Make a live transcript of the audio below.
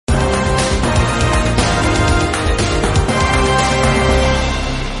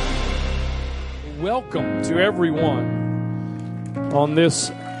welcome to everyone on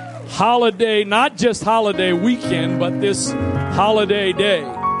this holiday, not just holiday weekend, but this holiday day.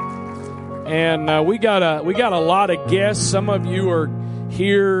 And we got a lot of guests. Some of you are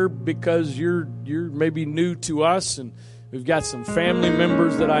here because you're maybe new to us, and we've got some family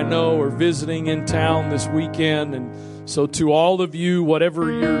members that I know are visiting in town this weekend. And so to all of you,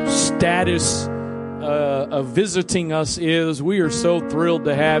 whatever your status of visiting us is, we are so thrilled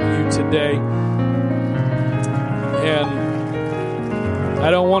to have you today. And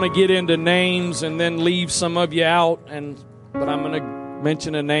I don't want to get into names and then leave some of you out, but I'm going to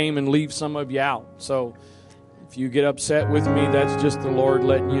mention a name and leave some of you out. So if you get upset with me, that's just the Lord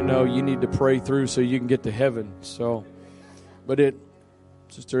letting you know you need to pray through so you can get to heaven. So,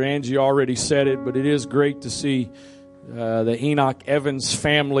 Sister Angie already said it, but it is great to see the Enoch Evans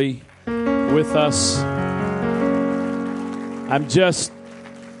family with us.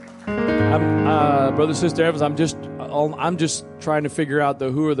 Brother, Sister Evans, I'm just trying to figure out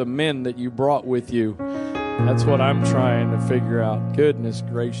who are the men that you brought with you. That's what I'm trying to figure out. Goodness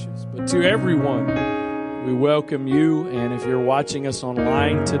gracious. But to everyone, we welcome you. And if you're watching us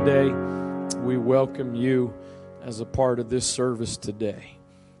online today, we welcome you as a part of this service today.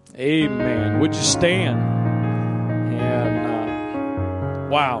 Amen. Would you stand?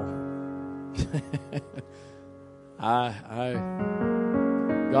 And wow.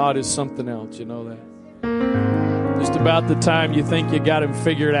 God is something else, you know that. Just about the time you think you got him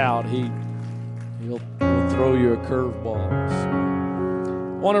figured out, he'll throw you a curveball.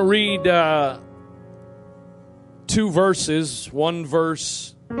 So, I want to read two verses, one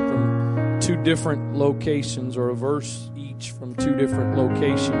verse from two different locations, or a verse each from two different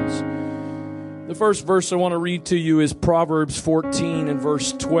locations. The first verse I want to read to you is Proverbs 14 and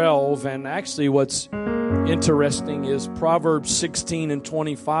verse 12. And actually what's interesting is Proverbs 16 and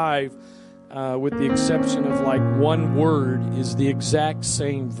 25, with the exception of like one word, is the exact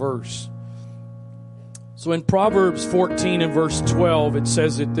same verse. So in Proverbs 14 and verse 12, it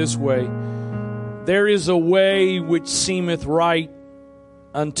says it this way: there is a way which seemeth right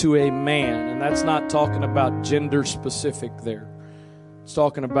unto a man. And that's not talking about gender specific there. It's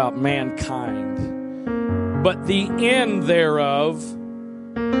talking about mankind. But the end thereof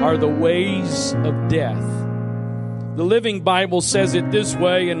are the ways of death. The Living Bible says it this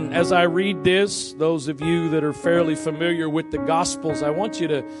way, and as I read this, those of you that are fairly familiar with the Gospels, I want you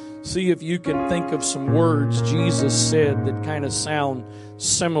to see if you can think of some words Jesus said that kind of sound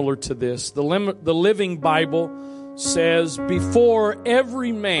similar to this. The Living Bible says, before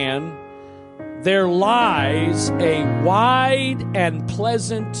every man there lies a wide and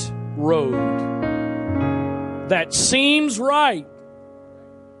pleasant road that seems right,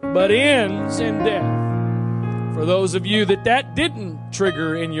 but ends in death. For those of you that didn't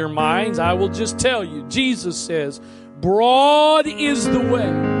trigger in your minds, I will just tell you, Jesus says, broad is the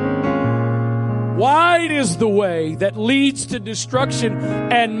way, wide is the way that leads to destruction,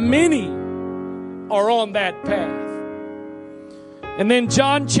 and many are on that path. And then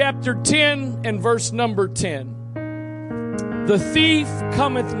John chapter 10 and verse number 10. The thief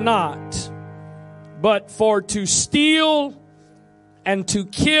cometh not, but for to steal and to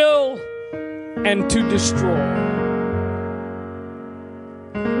kill and to destroy.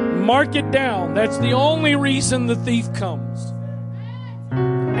 Mark it down. That's the only reason the thief comes.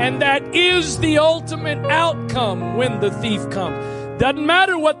 And that is the ultimate outcome when the thief comes. Doesn't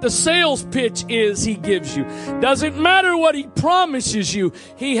matter what the sales pitch is he gives you. Doesn't matter what he promises you.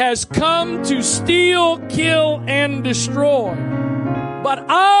 He has come to steal, kill, and destroy. But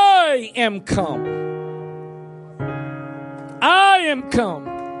I am come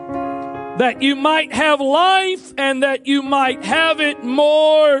that you might have life and that you might have it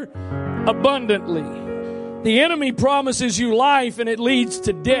more abundantly. The enemy promises you life and it leads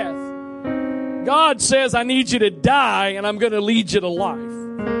to death. God says, I need you to die and I'm going to lead you to life.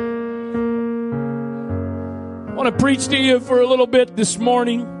 I want to preach to you for a little bit this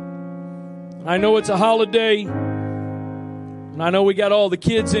morning. I know it's a holiday, and I know we got all the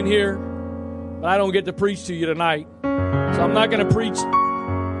kids in here, but I don't get to preach to you tonight. So I'm not going to preach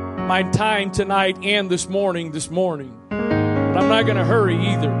my time tonight and this morning. But I'm not going to hurry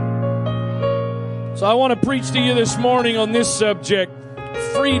either. So I want to preach to you this morning on this subject: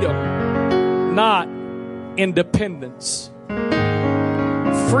 freedom, not independence.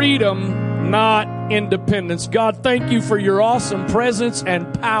 Freedom, not independence. God, thank you for your awesome presence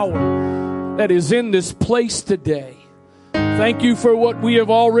and power that is in this place today. Thank you for what we have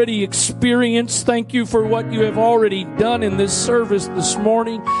already experienced. Thank you for what you have already done in this service this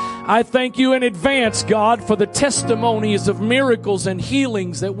morning. I thank you in advance, God, for the testimonies of miracles and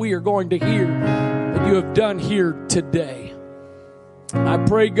healings that we are going to hear. you have done here today. I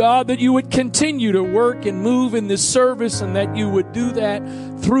pray, God, that you would continue to work and move in this service, and that you would do that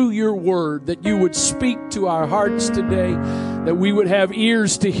through your word, that you would speak to our hearts today, that we would have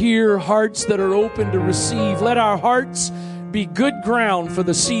ears to hear, hearts that are open to receive. Let our hearts be good ground for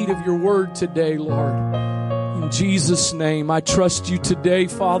the seed of your word today, Lord. In Jesus' name, I trust you today,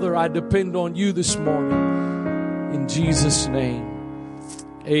 Father. I depend on you this morning. In Jesus' name,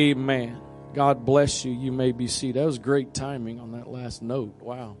 amen. God bless you. You may be seated. That was great timing on that last note.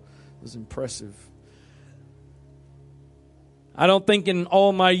 Wow, it was impressive. I don't think in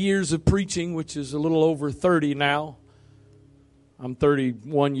all my years of preaching, which is a little over 30 now, I'm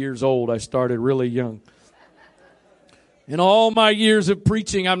 31 years old. I started really young. In all my years of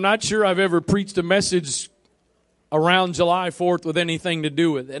preaching, I'm not sure I've ever preached a message around July 4th with anything to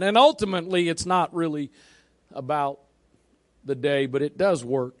do with it. And ultimately, it's not really about the day, but it does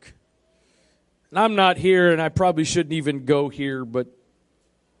work. And I'm not here, and I probably shouldn't even go here, but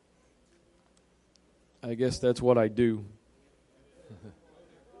I guess that's what I do.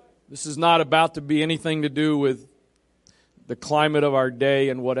 This is not about to be anything to do with the climate of our day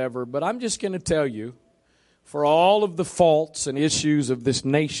and whatever, but I'm just going to tell you, for all of the faults and issues of this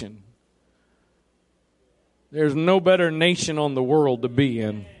nation, there's no better nation on the world to be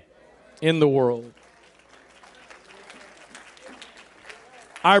in the world.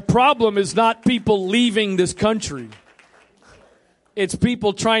 Our problem is not people leaving this country. It's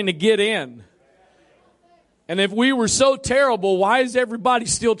people trying to get in. And if we were so terrible, why is everybody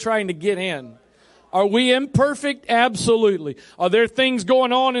still trying to get in? Are we imperfect? Absolutely. Are there things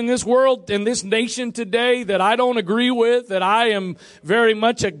going on in this world, in this nation today that I don't agree with, that I am very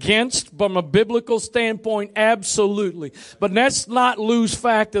much against from a biblical standpoint? Absolutely. But let's not lose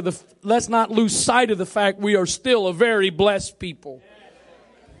sight of the fact we are still a very blessed people.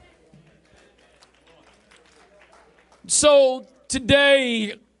 So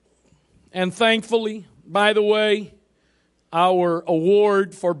today, and thankfully, by the way, our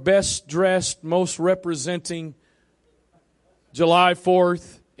award for best dressed, most representing July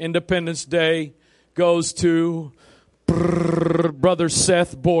 4th, Independence Day, goes to Brother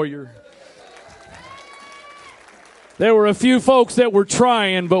Seth Boyer. There were a few folks that were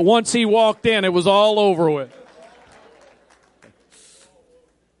trying, but once he walked in, it was all over with.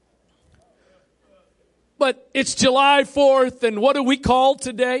 But it's July 4th, and what do we call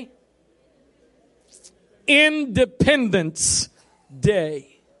today? Independence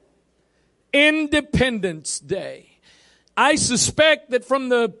Day. Independence Day. I suspect that from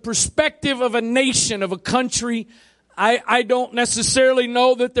the perspective of a nation, of a country, I don't necessarily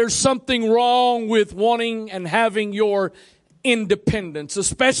know that there's something wrong with wanting and having your independence,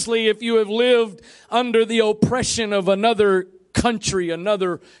 especially if you have lived under the oppression of another country,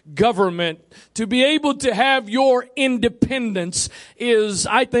 another government. To be able to have your independence is,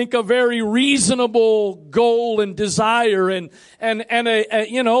 I think, a very reasonable goal and desire, and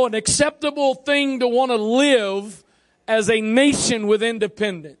an acceptable thing to want to live as a nation with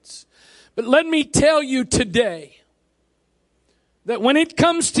independence. But let me tell you today that when it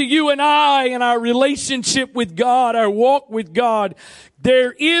comes to you and I and our relationship with God, our walk with God,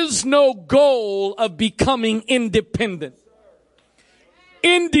 there is no goal of becoming independent.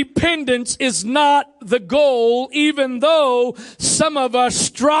 Independence is not the goal, even though some of us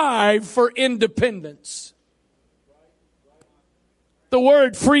strive for independence. The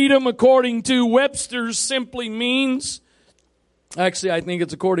word freedom, according to Webster's, simply means, actually I think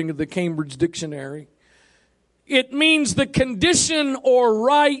it's according to the Cambridge Dictionary, it means the condition or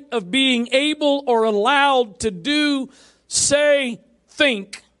right of being able or allowed to do, say,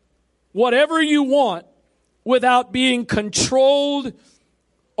 think, whatever you want without being controlled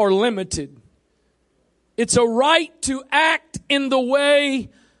or limited. It's a right to act in the way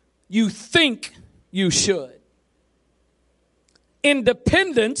you think you should.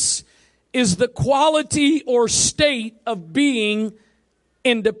 Independence is the quality or state of being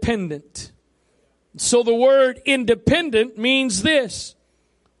independent. So the word independent means this: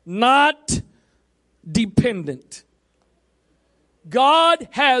 not dependent. God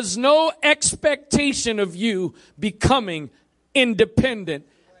has no expectation of you becoming independent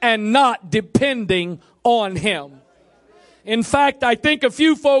and not depending on Him. In fact, I think a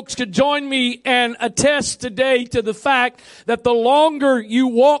few folks could join me and attest today to the fact that the longer you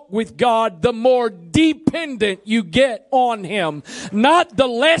walk with God, the more dependent you get on Him, not the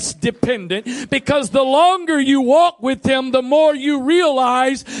less dependent, because the longer you walk with Him, the more you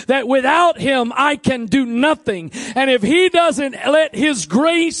realize that without Him, I can do nothing. And if He doesn't let His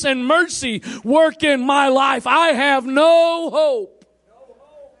grace and mercy work in my life, I have no hope.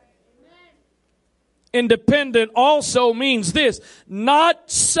 Independent also means this: not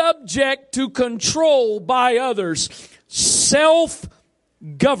subject to control by others.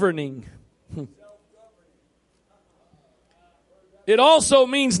 Self-governing. It also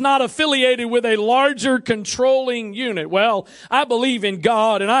means not affiliated with a larger controlling unit. Well, I believe in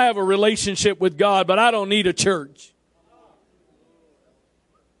God and I have a relationship with God, but I don't need a church.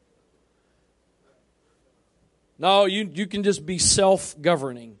 No, you can just be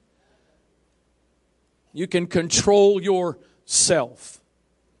self-governing. You can control yourself.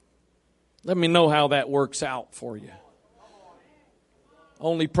 Let me know how that works out for you.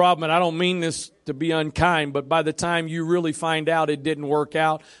 Only problem, and I don't mean this to be unkind, but by the time you really find out it didn't work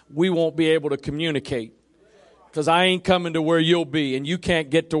out, we won't be able to communicate. Because I ain't coming to where you'll be, and you can't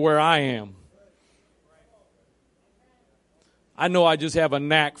get to where I am. I know I just have a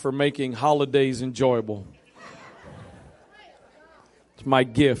knack for making holidays enjoyable. It's my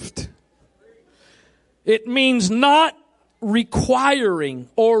gift. It means not requiring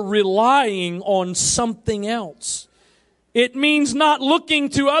or relying on something else. It means not looking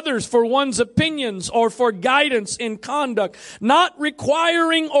to others for one's opinions or for guidance in conduct. Not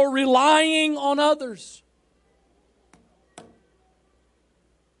requiring or relying on others.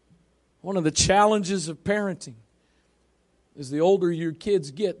 One of the challenges of parenting is the older your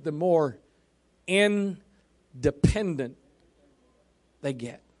kids get, the more independent they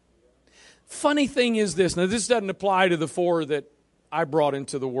get. Funny thing is this. Now, this doesn't apply to the 4 that I brought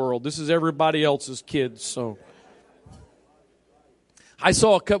into the world. This is everybody else's kids. So, I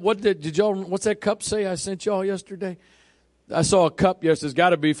saw a cup. What's that cup say I sent y'all yesterday? I saw a cup yesterday. It's got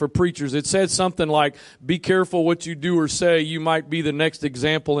to be for preachers. It said something like, "Be careful what you do or say. You might be the next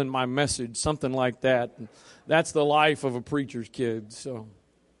example in my message." Something like that. That's the life of a preacher's kid. So,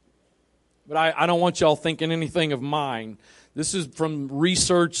 but I don't want y'all thinking anything of mine. This is from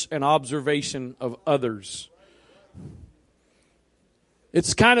research and observation of others.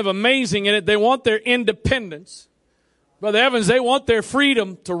 It's kind of amazing in it. They want their independence. Brother Evans, they want their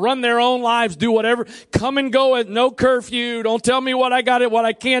freedom to run their own lives, do whatever, come and go at no curfew. Don't tell me what I got it, what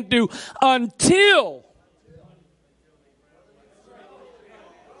I can't do, until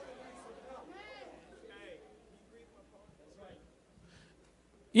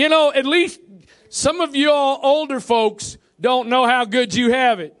at least some of you all older folks don't know how good you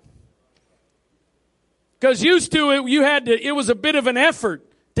have it. Because used to it, it was a bit of an effort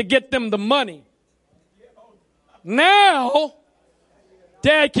to get them the money. Now,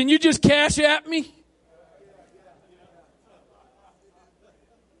 Dad, can you just cash at me?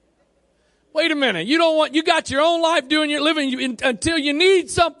 Wait a minute. You got your own life doing your living until you need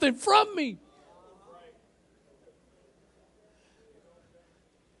something from me.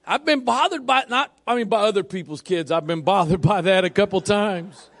 I've been bothered by by other people's kids. I've been bothered by that a couple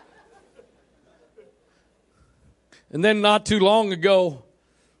times. And then not too long ago,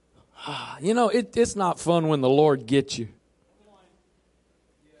 it's not fun when the Lord gets you.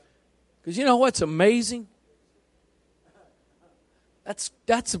 Because you know what's amazing?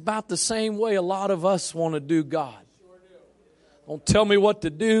 That's about the same way a lot of us want to do God. Don't tell me what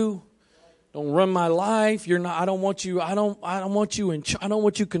to do. Don't run my life. I don't want you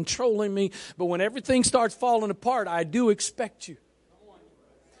controlling me. But when everything starts falling apart, I do expect you.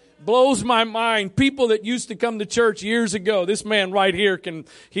 Blows my mind. People that used to come to church years ago. This man right here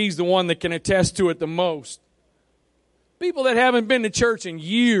he's the one that can attest to it the most. People that haven't been to church in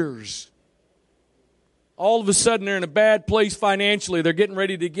years. All of a sudden they're in a bad place financially. They're getting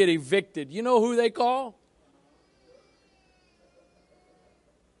ready to get evicted. You know who they call?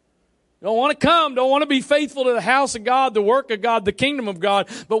 Don't want to come, don't want to be faithful to the house of God, the work of God, the kingdom of God.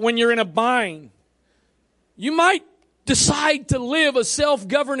 But when you're in a bind, you might decide to live a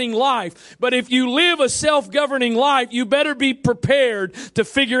self-governing life. But if you live a self-governing life, you better be prepared to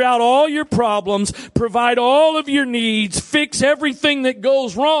figure out all your problems, provide all of your needs, fix everything that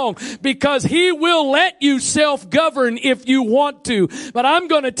goes wrong, because He will let you self-govern if you want to. But I'm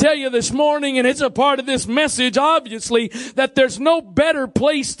going to tell you this morning, and it's a part of this message, obviously, that there's no better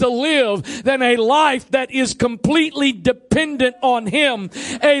place to live than a life that is completely dependent on Him.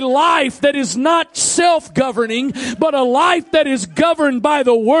 A life that is not self-governing, but a life that is governed by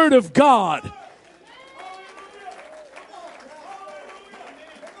the Word of God.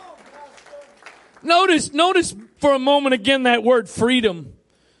 Notice for a moment again that word freedom.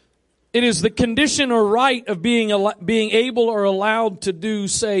 It is the condition or right of being able or allowed to do,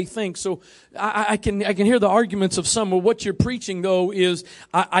 say, think. So I can hear the arguments of some. Well, what you're preaching though is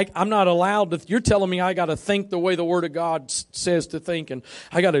I'm not allowed to. You're telling me I got to think the way the Word of God says to think, and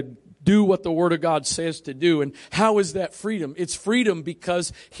I got to do what the Word of God says to do. And how is that freedom? It's freedom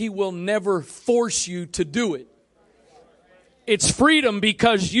because He will never force you to do it. It's freedom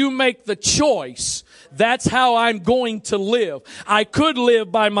because you make the choice. That's how I'm going to live. I could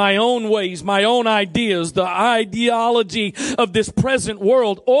live by my own ways, my own ideas, the ideology of this present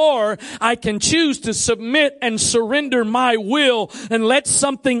world, or I can choose to submit and surrender my will and let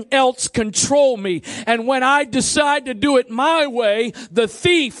something else control me. And when I decide to do it my way, the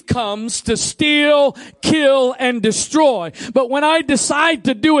thief comes to steal, kill, and destroy. But when I decide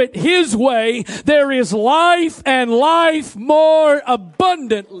to do it His way, there is life and life more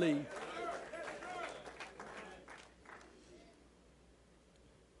abundantly.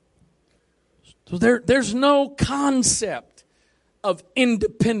 So there's no concept of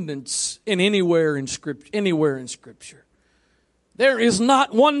independence anywhere in Scripture. There is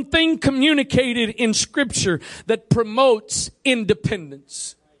not one thing communicated in Scripture that promotes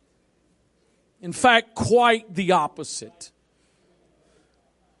independence. In fact, quite the opposite.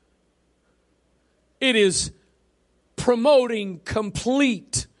 It is promoting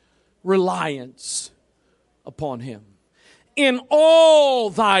complete reliance upon Him. In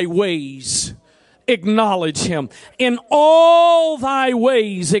all thy ways, acknowledge Him. In all thy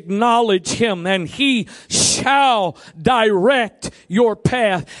ways acknowledge Him, and He shall direct your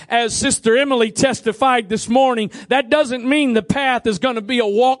path. As Sister Emily testified this morning, that doesn't mean the path is going to be a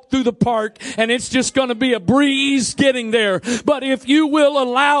walk through the park and it's just going to be a breeze getting there. But if you will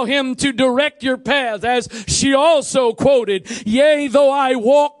allow Him to direct your path, as she also quoted, yea, though I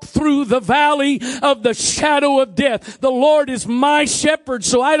walk through the valley of the shadow of death, the Lord is my shepherd,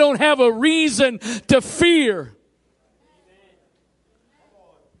 so I don't have a reason to fear.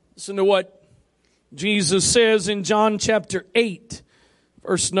 Listen to what Jesus says in John chapter 8,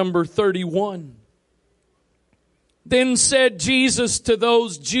 verse number 31. Then said Jesus to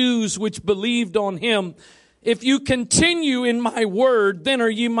those Jews which believed on Him, if you continue in my word, then are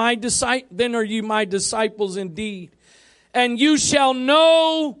you my disciples indeed. And you shall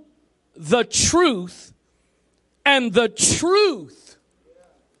know the truth, and the truth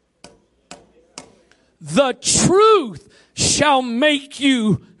shall make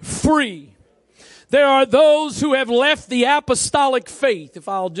you free. There are those who have left the apostolic faith, if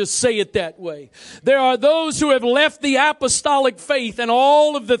I'll just say it that way. There are those who have left the apostolic faith and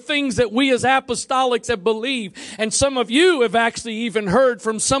all of the things that we as apostolics have believed. And some of you have actually even heard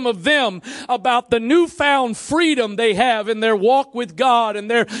from some of them about the newfound freedom they have in their walk with God and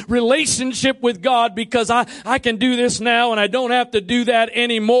their relationship with God, because I can do this now and I don't have to do that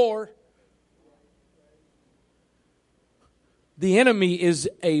anymore. The enemy is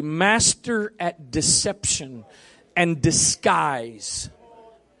a master at deception and disguise.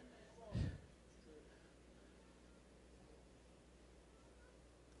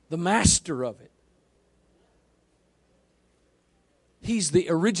 The master of it. He's the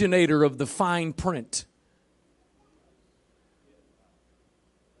originator of the fine print.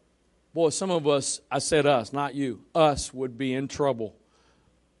 Boy, some of us, I said us, not you, us would be in trouble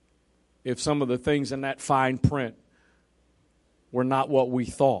if some of the things in that fine print were not what we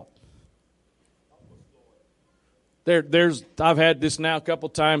thought. I've had this now a couple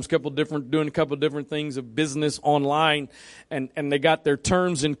times, doing a couple different things of business online, and they got their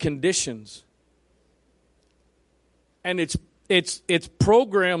terms and conditions. And it's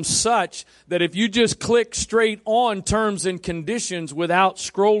programmed such that if you just click straight on terms and conditions without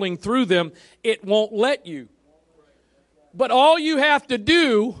scrolling through them, it won't let you. But all you have to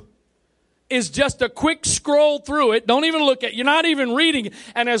do is just a quick scroll through it. Don't even look at it. You're not even reading it.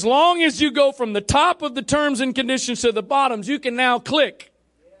 And as long as you go from the top of the terms and conditions to the bottoms, you can now click.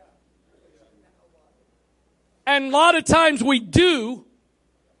 And a lot of times we do,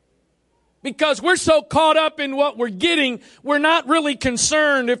 because we're so caught up in what we're getting, we're not really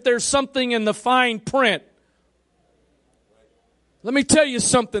concerned if there's something in the fine print. Let me tell you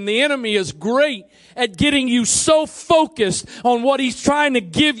something. The enemy is great at getting you so focused on what he's trying to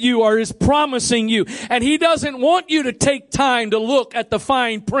give you or is promising you. And he doesn't want you to take time to look at the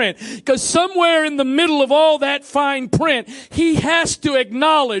fine print. Because somewhere in the middle of all that fine print, he has to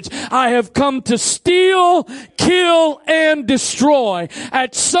acknowledge, I have come to steal, kill, and destroy.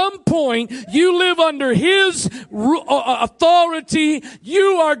 At some point, you live under his authority. You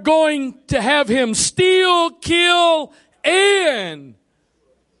are going to have him steal, kill, and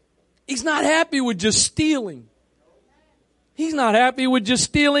he's not happy with just stealing. He's not happy with just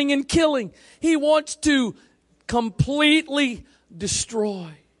stealing and killing. He wants to completely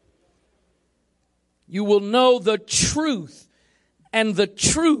destroy. You will know the truth, and the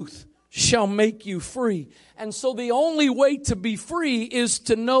truth shall make you free. And so the only way to be free is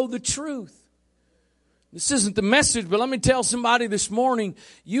to know the truth. This isn't the message, but let me tell somebody this morning,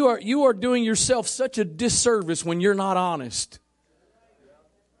 you are doing yourself such a disservice when you're not honest.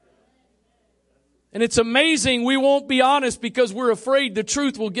 And it's amazing we won't be honest because we're afraid the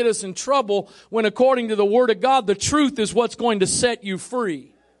truth will get us in trouble, when according to the Word of God, the truth is what's going to set you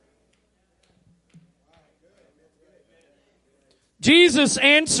free. Jesus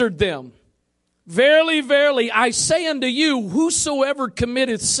answered them, Verily, verily, I say unto you, whosoever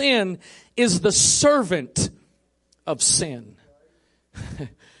committeth sin is the servant of sin.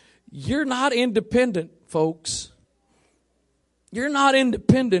 You're not independent, folks. You're not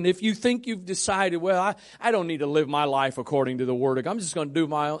independent if you think you've decided, well, I don't need to live my life according to the Word of God. I'm just going to do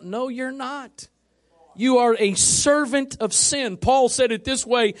my own. No, you're not. You are a servant of sin. Paul said it this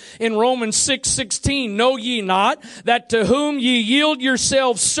way in Romans 6:16. Know ye not that to whom ye yield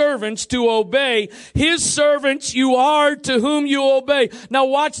yourselves servants to obey, his servants you are to whom you obey. Now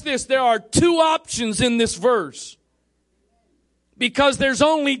watch this. There are two options in this verse. Because there's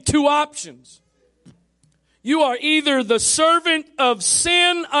only two options. You are either the servant of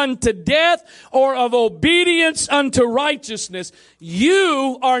sin unto death or of obedience unto righteousness.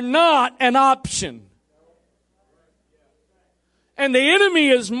 You are not an option. And the enemy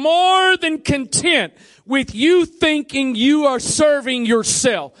is more than content with you thinking you are serving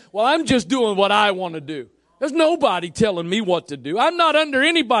yourself. Well, I'm just doing what I want to do. There's nobody telling me what to do. I'm not under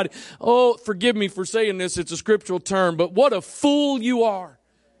anybody. Oh, forgive me for saying this. It's a scriptural term, but what a fool you are.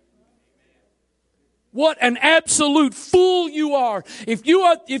 What an absolute fool you are. If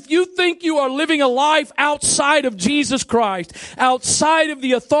you think you are living a life outside of Jesus Christ, outside of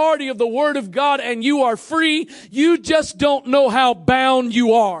the authority of the Word of God, and you are free, you just don't know how bound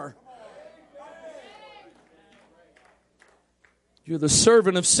you are. You're the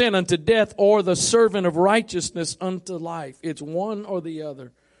servant of sin unto death or the servant of righteousness unto life. It's one or the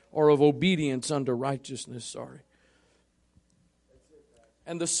other, or of obedience unto righteousness, sorry.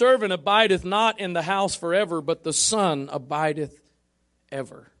 And the servant abideth not in the house forever, but the Son abideth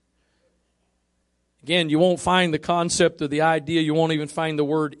ever. Again, you won't find the concept or the idea. You won't even find the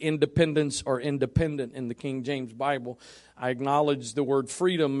word independence or independent in the King James Bible. I acknowledge the word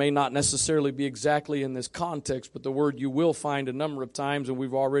freedom may not necessarily be exactly in this context, but the word you will find a number of times, and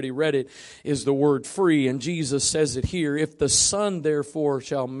we've already read it, is the word free. And Jesus says it here, if the Son therefore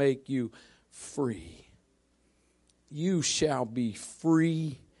shall make you free, you shall be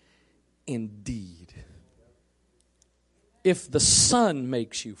free indeed. If the Son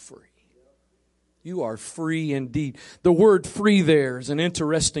makes you free, you are free indeed. The word free there is an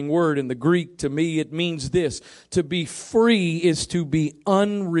interesting word in the Greek. To me, it means this. To be free is to be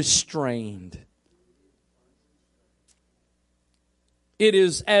unrestrained. It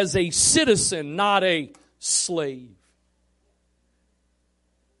is as a citizen, not a slave.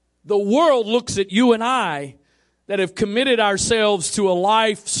 The world looks at you and I that have committed ourselves to a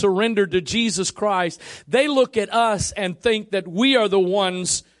life surrendered to Jesus Christ. They look at us and think that we are the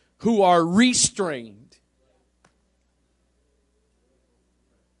ones who are restrained.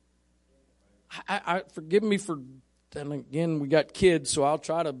 Forgive me for, and again, we got kids, so I'll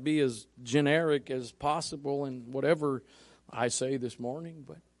try to be as generic as possible in whatever I say this morning.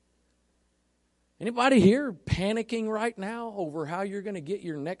 But anybody here panicking right now over how you're going to get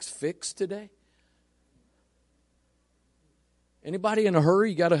your next fix today? Anybody in a hurry?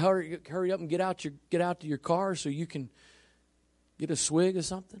 You got to hurry up and get out to your car so you can get a swig of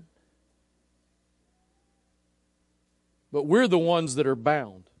something. But we're the ones that are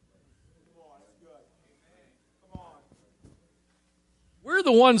bound. We're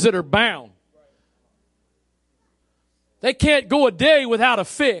the ones that are bound. They can't go a day without a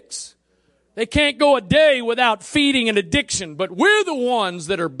fix. They can't go a day without feeding an addiction. But we're the ones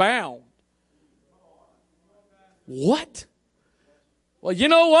that are bound. What? Well, you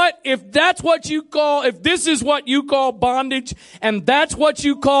know what? If this is what you call bondage, and that's what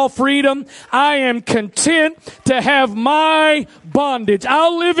you call freedom, I am content to have my bondage.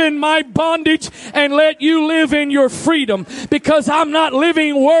 I'll live in my bondage and let you live in your freedom, because I'm not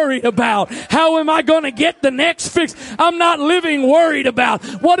living worried about how am I going to get the next fix. I'm not living worried about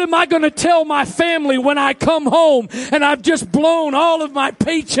what am I going to tell my family when I come home and I've just blown all of my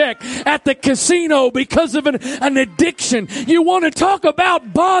paycheck at the casino because of an addiction. You want to talk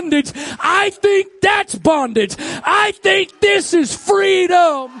about bondage? I think that's bondage. I think this is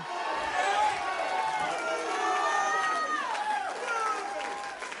freedom.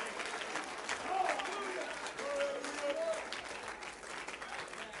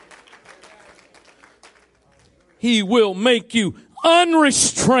 He will make you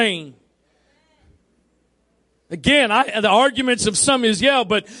unrestrained. Again, the arguments of some is, yeah,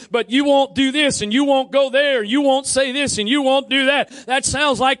 but you won't do this and you won't go there. You won't say this and you won't do that. That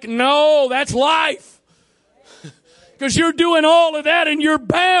sounds like, no, that's life. Because you're doing all of that and you're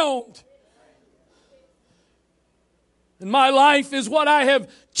bound. And my life is what I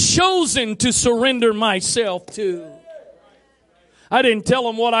have chosen to surrender myself to. I didn't tell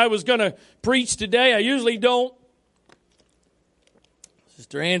them what I was going to preach today. I usually don't.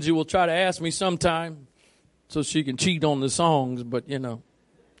 Sister Angie will try to ask me sometime so she can cheat on the songs, but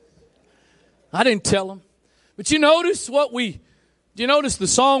I didn't tell them. But do you notice the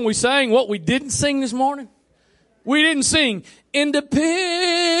song we sang, what we didn't sing this morning? We didn't sing independence,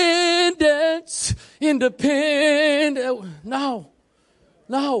 independent. No.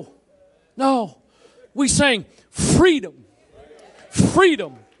 We sang freedom,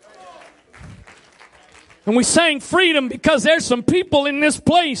 freedom. And we sang freedom because there's some people in this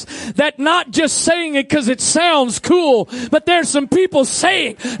place that not just saying it because it sounds cool, but there's some people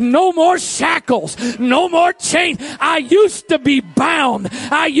saying, no more shackles, no more chains. I used to be bound.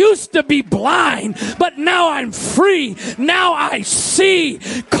 I used to be blind, but now I'm free. Now I see.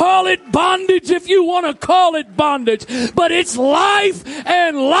 Call it bondage if you want to call it bondage, but it's life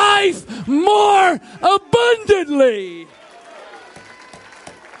and life more abundantly.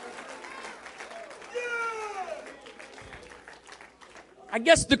 I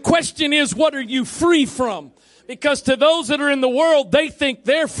guess the question is, what are you free from? Because to those that are in the world, they think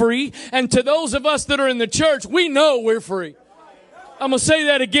they're free. And to those of us that are in the church, we know we're free. I'm going to say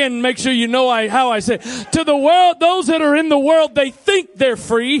that again. Make sure you know how I say it. To the world, those that are in the world, they think they're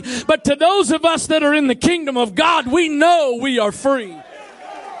free. But to those of us that are in the kingdom of God, we know we are free.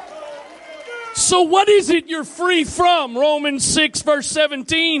 So what is it you're free from? Romans 6 verse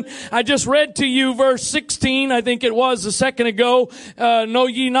 17. I just read to you verse 16. I think it was a second ago. Know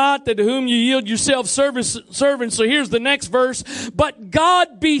ye not that to whom you yield yourselves servants. So here's the next verse. But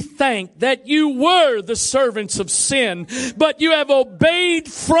God be thanked that you were the servants of sin, but you have obeyed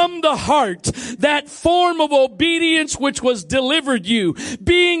from the heart that form of obedience which was delivered you.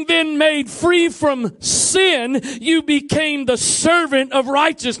 Being then made free from sin, you became the servant of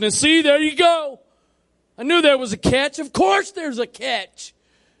righteousness. See, there you go. I knew there was a catch. Of course there's a catch.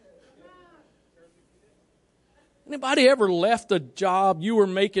 Anybody ever left a job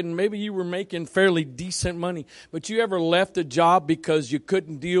maybe you were making fairly decent money, but you ever left a job because you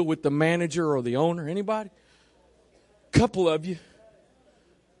couldn't deal with the manager or the owner? Anybody? A couple of you.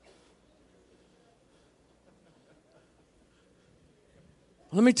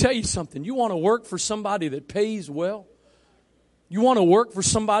 Let me tell you something. You want to work for somebody that pays well? You want to work for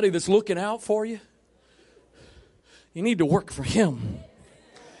somebody that's looking out for you? You need to work for him.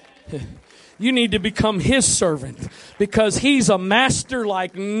 You need to become his servant because he's a master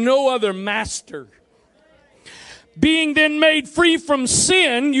like no other master. Being then made free from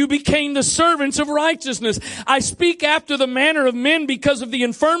sin, you became the servants of righteousness. I speak after the manner of men because of the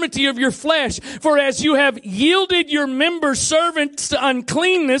infirmity of your flesh. For as you have yielded your members servants to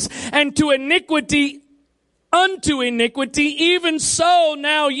uncleanness and to iniquity, unto iniquity, even so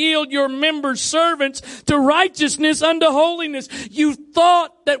now yield your members servants to righteousness unto holiness. You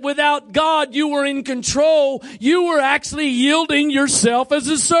thought that without God you were in control. You were actually yielding yourself as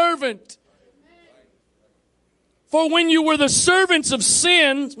a servant. For when you were the servants of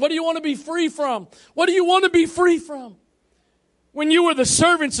sin, what do you want to be free from? What do you want to be free from? When you were the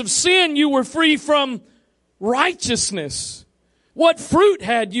servants of sin, you were free from righteousness. What fruit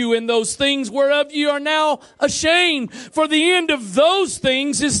had you in those things whereof you are now ashamed? For the end of those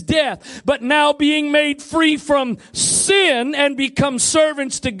things is death. But now being made free from sin and become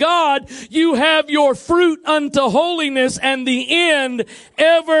servants to God, you have your fruit unto holiness and the end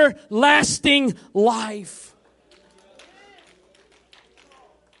everlasting life.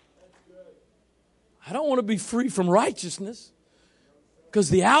 I don't want to be free from righteousness because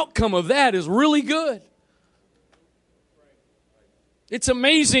the outcome of that is really good. It's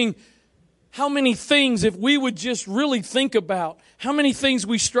amazing how many things, if we would just really think about, how many things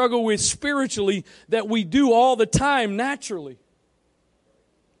we struggle with spiritually that we do all the time naturally.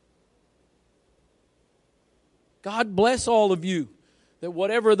 God bless all of you that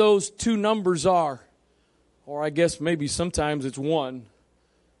whatever those two numbers are, or I guess maybe sometimes it's one,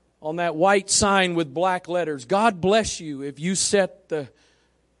 on that white sign with black letters, God bless you if you set the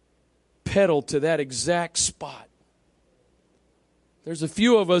pedal to that exact spot. There's a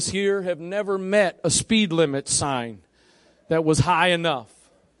few of us here have never met a speed limit sign that was high enough.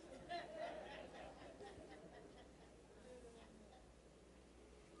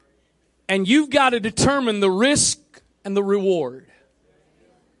 And you've got to determine the risk and the reward.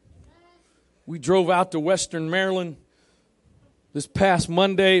 We drove out to Western Maryland this past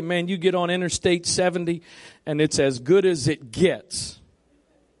Monday. Man, you get on Interstate 70, and it's as good as it gets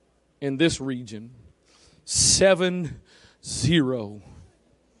in this region. 7-0.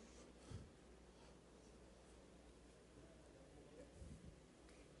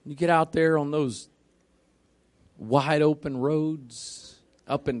 You get out there on those wide open roads,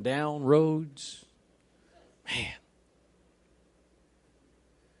 up and down roads. Man.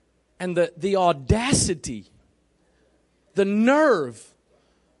 And the audacity, the nerve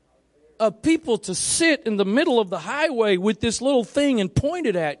of people to sit in the middle of the highway with this little thing and point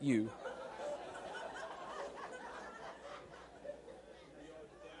it at you.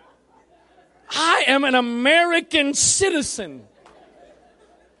 I am an American citizen.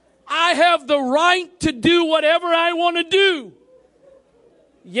 I have the right to do whatever I want to do.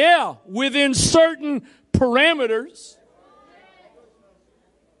 Yeah, within certain parameters.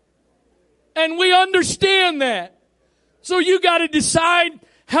 And we understand that. So you got to decide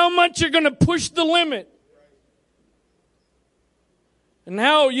how much you're going to push the limit. And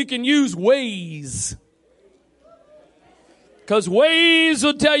how you can use Waze. Because Waze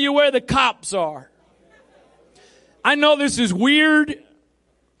will tell you where the cops are. I know this is weird.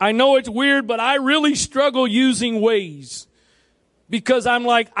 I know it's weird, but I really struggle using Waze. Because I'm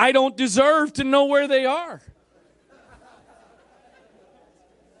like, I don't deserve to know where they are.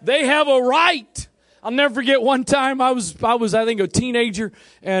 They have a right. I'll never forget one time I was I think a teenager,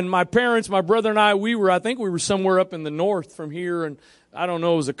 and my parents, my brother and I we were somewhere up in the north from here, and I don't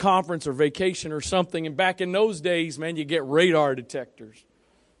know, it was a conference or vacation or something. And back in those days, man, you get radar detectors.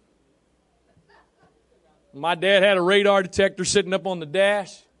 My dad had a radar detector sitting up on the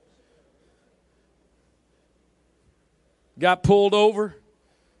dash. Got pulled over.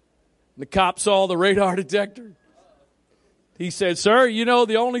 The cop saw the radar detector. He said, "Sir, you know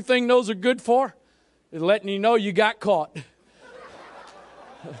the only thing those are good for is letting you know you got caught."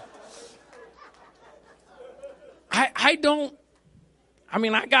 I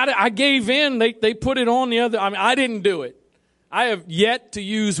gave in. They put it on the other. I didn't do it. I have yet to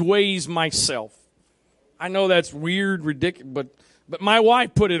use Waze myself. I know that's weird, ridiculous, but my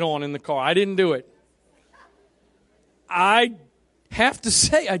wife put it on in the car. I didn't do it. I have to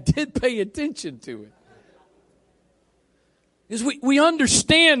say I did pay attention to it. Because we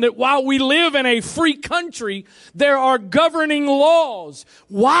understand that while we live in a free country, there are governing laws.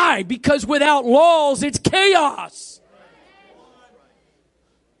 Why? Because without laws, it's chaos.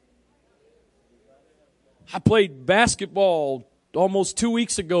 I played basketball almost 2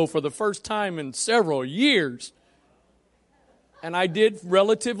 weeks ago for the first time in several years. And I did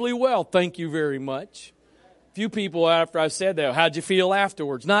relatively well. Thank you very much. A few people after I said that, how'd you feel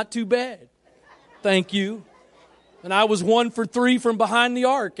afterwards? Not too bad. Thank you. And I was 1 for 3 from behind the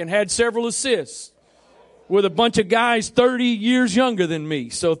arc and had several assists with a bunch of guys 30 years younger than me.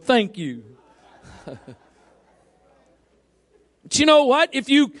 So thank you. But you know what?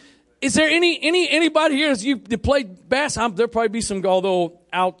 Is there anybody here as you played basketball? There'll probably be some, although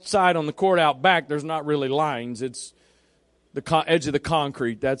outside on the court out back, there's not really lines. It's the edge of the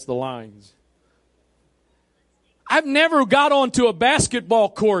concrete. That's the lines. I've never got onto a basketball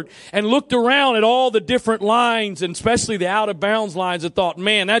court and looked around at all the different lines, and especially the out-of-bounds lines, and thought,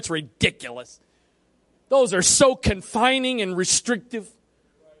 man, that's ridiculous. Those are so confining and restrictive.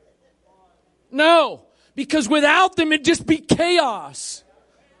 No, because without them, it'd just be chaos.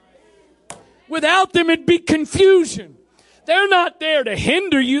 Without them, it'd be confusion. They're not there to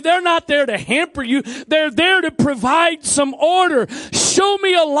hinder you. They're not there to hamper you. They're there to provide some order. Show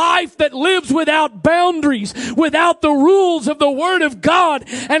me a life that lives without boundaries, without the rules of the Word of God,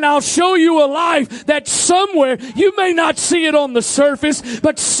 and I'll show you a life that somewhere, you may not see it on the surface,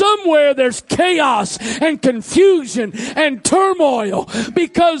 but somewhere there's chaos and confusion and turmoil,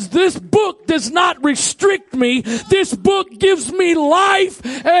 because this book does not restrict me. This book gives me life,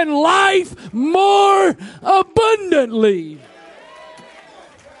 and life more abundantly.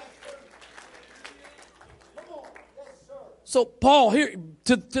 So Paul, here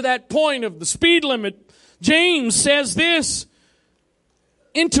to that point of the speed limit, James says this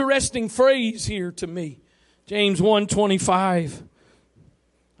interesting phrase here to me. James 1:25.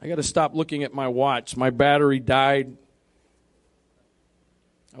 I got to stop looking at my watch. My battery died.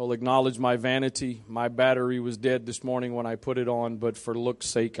 I will acknowledge my vanity. My battery was dead this morning when I put it on, but for look's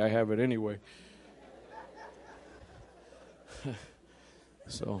sake, I have it anyway.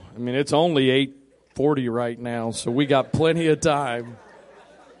 So, it's only 8:40 right now, so we got plenty of time.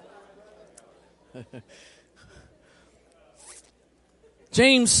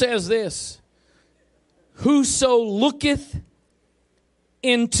 James says this, whoso looketh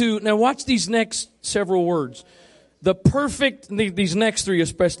into, now watch these next several words. These next three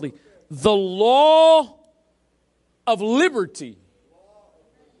especially. The law of liberty.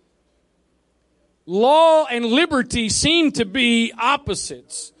 Law and liberty seem to be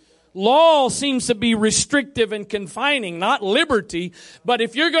opposites. Law seems to be restrictive and confining, not liberty. But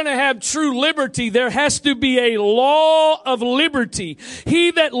if you're going to have true liberty, there has to be a law of liberty.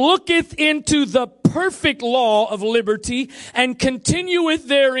 He that looketh into the perfect law of liberty and continueth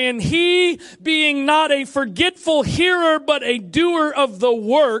therein, he being not a forgetful hearer, but a doer of the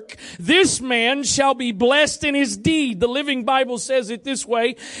work, this man shall be blessed in his deed. The Living Bible says it this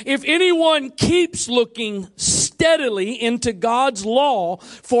way: if anyone keeps looking steadily into God's law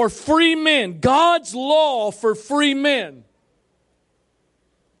for free men, God's law for free men,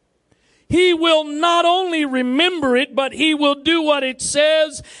 he will not only remember it, but he will do what it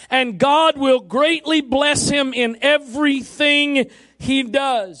says, and God will greatly bless him in everything he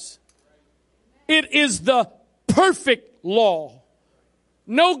does. It is the perfect law.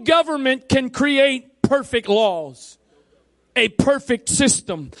 No government can create perfect laws, a perfect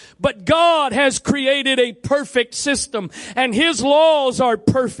system. But God has created a perfect system, and His laws are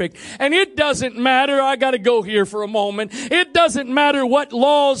perfect. And it doesn't matter, I got to go here for a moment. It doesn't matter what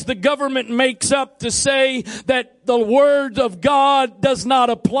laws the government makes up to say that the word of God does not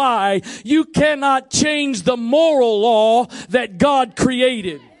apply. You cannot change the moral law that God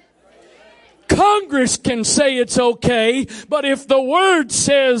created. Congress can say it's okay, but if the Word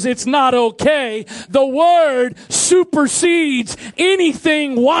says it's not okay, the Word supersedes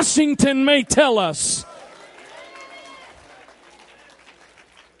anything Washington may tell us.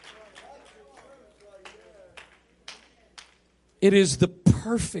 It is the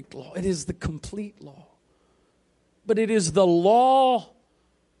perfect law. It is the complete law. But it is the law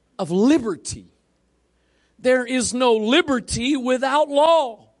of liberty. There is no liberty without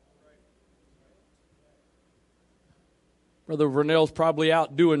law. Brother Vernell's probably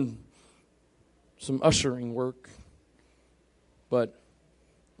out doing some ushering work. But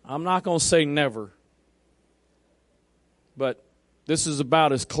I'm not going to say never. But this is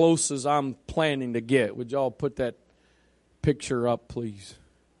about as close as I'm planning to get. Would y'all put that picture up, please?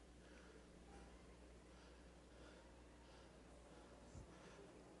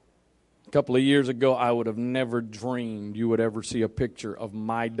 A couple of years ago, I would have never dreamed you would ever see a picture of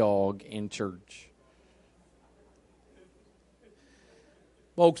my dog in church.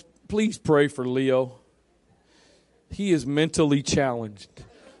 Folks, please pray for Leo. He is mentally challenged.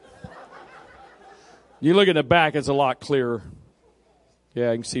 You look at the back, it's a lot clearer.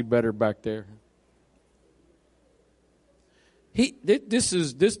 Yeah, I can see better back there.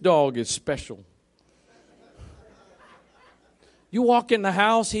 This dog is special. You walk in the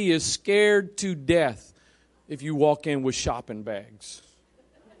house, he is scared to death if you walk in with shopping bags.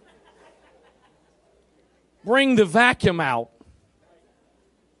 Bring the vacuum out.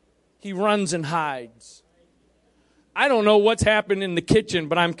 He runs and hides. I don't know what's happened in the kitchen,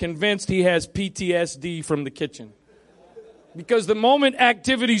 but I'm convinced he has PTSD from the kitchen. Because the moment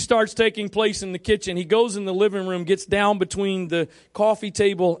activity starts taking place in the kitchen, he goes in the living room, gets down between the coffee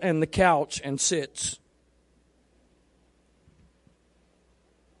table and the couch, and sits.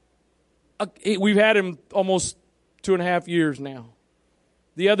 We've had him almost 2.5 years now.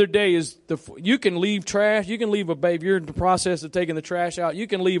 The other day you can leave trash. You can leave a bag. If you're in the process of taking the trash out, you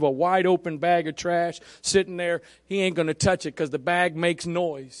can leave a wide open bag of trash sitting there. He ain't going to touch it because the bag makes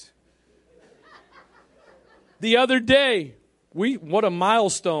noise. The other day, what a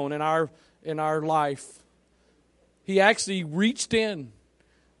milestone in our life. He actually reached in,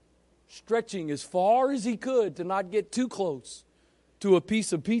 stretching as far as he could to not get too close to a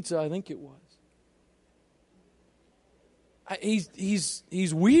piece of pizza, I think it was.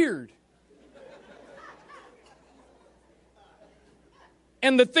 He's weird.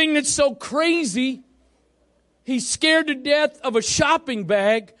 And the thing that's so crazy, he's scared to death of a shopping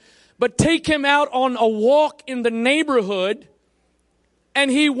bag, but take him out on a walk in the neighborhood, and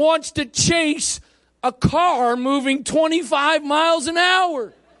he wants to chase a car moving 25 miles an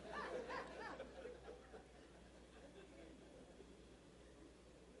hour.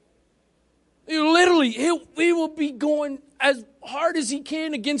 Literally, he will be going as hard as he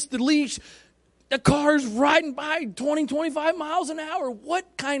can against the leash. The car's riding by 20, 25 miles an hour. What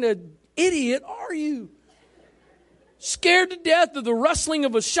kind of idiot are you? Scared to death of the rustling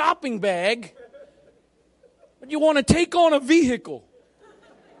of a shopping bag, but you want to take on a vehicle.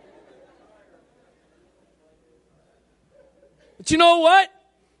 But you know what?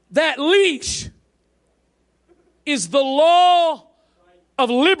 That leash is the law of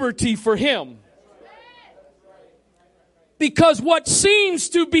liberty for him. Because what seems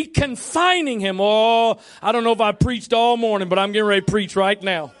to be confining him, I don't know if I preached all morning, but I'm getting ready to preach right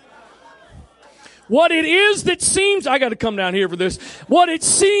now. What it is that seems, I got to come down here for this. What it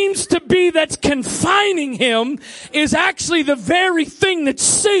seems to be that's confining him is actually the very thing that's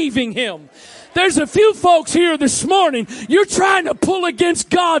saving him. There's a few folks here this morning, you're trying to pull against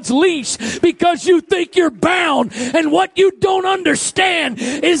God's leash because you think you're bound. And what you don't understand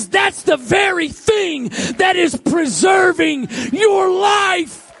is that's the very thing that is preserving your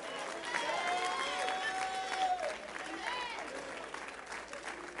life.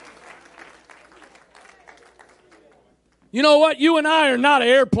 You know what? You and I are not an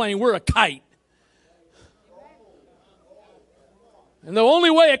airplane. We're a kite. And the only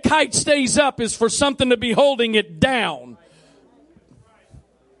way a kite stays up is for something to be holding it down.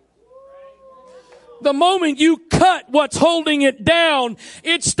 The moment you cut what's holding it down,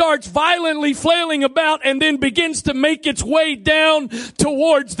 it starts violently flailing about and then begins to make its way down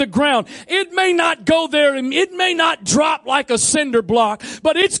towards the ground. It may not go there, and it may not drop like a cinder block,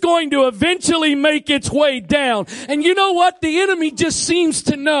 but it's going to eventually make its way down. And you know what? The enemy just seems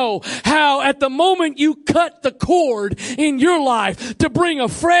to know how at the moment you cut the cord in your life to bring a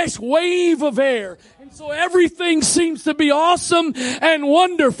fresh wave of air. So everything seems to be awesome and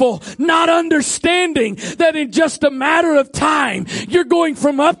wonderful, not understanding that in just a matter of time, you're going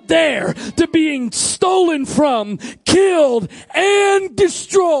from up there to being stolen from, killed, and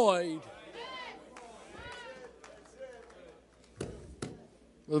destroyed.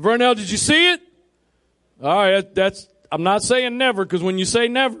 Well, Vernell, did you see it? All right, I'm not saying never, because when you say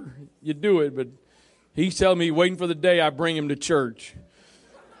never, you do it. But he's telling me, waiting for the day I bring him to church.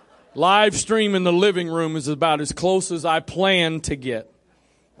 Live stream in the living room is about as close as I plan to get.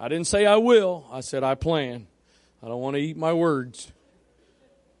 I didn't say I will. I said I plan. I don't want to eat my words.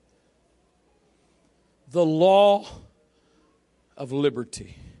 The law of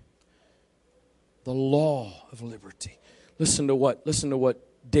liberty. The law of liberty. Listen to what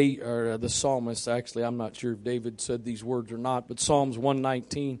the psalmist, actually, I'm not sure if David said these words or not, but Psalms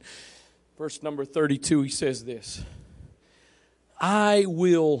 119, verse number 32, he says this. I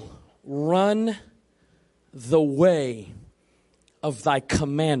will run the way of thy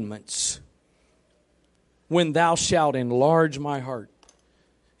commandments when thou shalt enlarge my heart.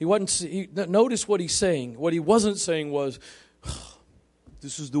 Notice what he's saying. What he wasn't saying was,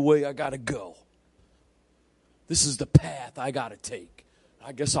 this is the way I got to go. This is the path I got to take.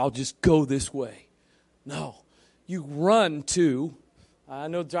 I guess I'll just go this way. No, you run to. I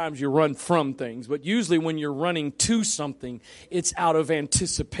know times you run from things, but usually when you're running to something, it's out of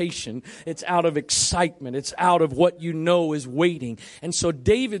anticipation. It's out of excitement. It's out of what you know is waiting. And so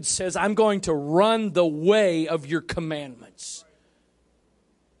David says, I'm going to run the way of your commandments.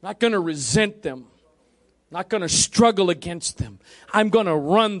 Not going to resent them. Not going to struggle against them. I'm going to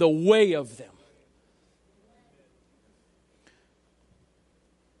run the way of them.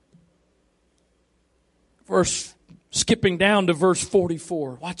 Skipping down to verse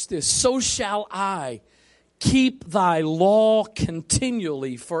 44. Watch this. So shall I keep thy law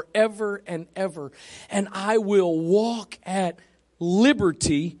continually forever and ever, and I will walk at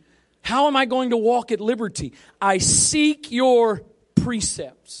liberty. How am I going to walk at liberty? I seek your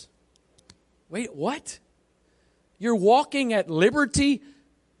precepts. Wait, what? You're walking at liberty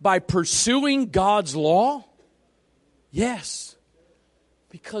by pursuing God's law? Yes,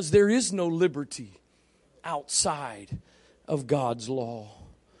 because there is no liberty outside of God's law.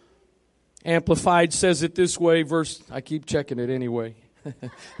 Amplified says it this way, I keep checking it anyway.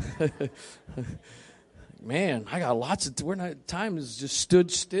 Man, I got lots of time has just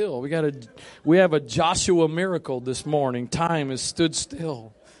stood still. We have a Joshua miracle this morning. Time has stood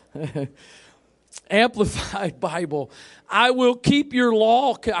still. Amplified Bible. I will keep your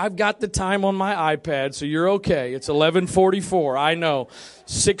law. I've got the time on my iPad, so you're okay. It's 11:44. I know.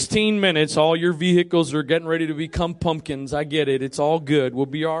 16 minutes. All your vehicles are getting ready to become pumpkins. I get it. It's all good. We'll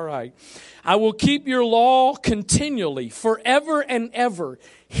be all right. I will keep your law continually, forever and ever,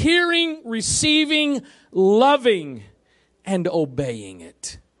 hearing, receiving, loving, and obeying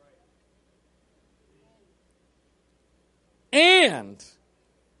it. And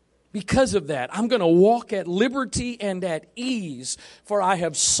because of that, I'm going to walk at liberty and at ease, for I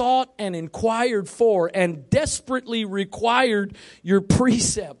have sought and inquired for and desperately required your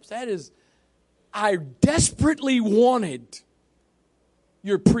precepts. That is, I desperately wanted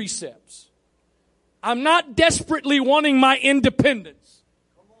your precepts. I'm not desperately wanting my independence.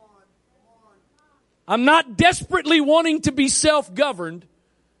 I'm not desperately wanting to be self-governed.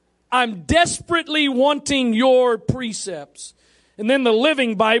 I'm desperately wanting your precepts. And then the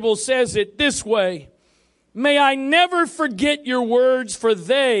Living Bible says it this way. May I never forget your words, for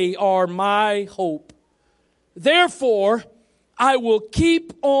they are my hope. Therefore, I will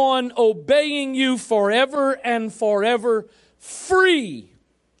keep on obeying you forever and forever, free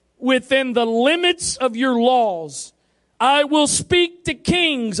within the limits of your laws. I will speak to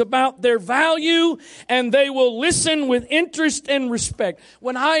kings about their value, and they will listen with interest and respect.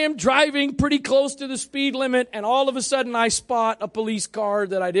 When I am driving pretty close to the speed limit and all of a sudden I spot a police car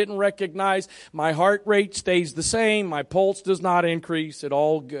that I didn't recognize, my heart rate stays the same, my pulse does not increase, it's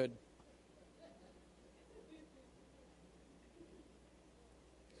all good.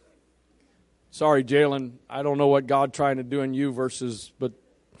 Sorry, Jalen, I don't know what God trying to do in you but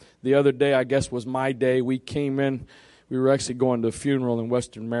the other day I guess was my day. We came in. We were actually going to a funeral in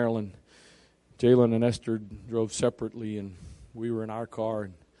Western Maryland. Jalen and Esther drove separately, and we were in our car.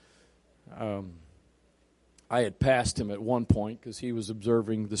 And I had passed him at one point because he was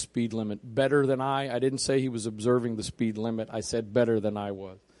observing the speed limit better than I. I didn't say he was observing the speed limit. I said better than I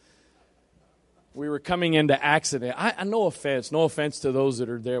was. We were coming into accident. No offense to those that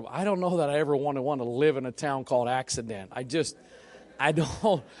are there. I don't know that I ever want to live in a town called Accident.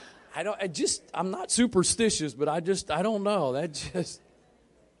 I'm not superstitious, but I don't know.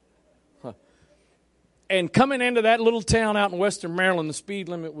 And coming into that little town out in Western Maryland, the speed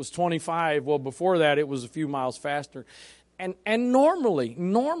limit was 25. Well, before that, it was a few miles faster. And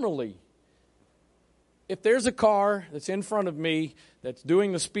normally, if there's a car that's in front of me that's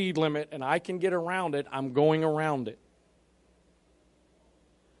doing the speed limit and I can get around it, I'm going around it.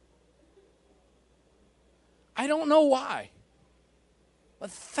 I don't know why.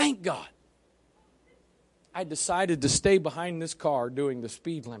 But thank God, I decided to stay behind this car doing the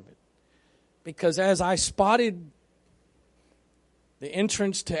speed limit. Because as I spotted the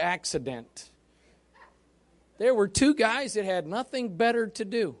entrance to accident, there were two guys that had nothing better to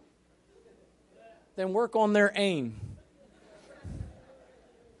do than work on their aim.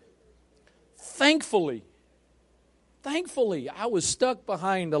 Thankfully, I was stuck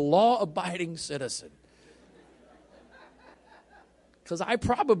behind a law-abiding citizen. Because I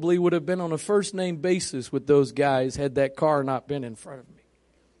probably would have been on a first-name basis with those guys had that car not been in front of me.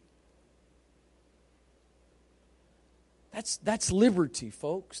 That's liberty,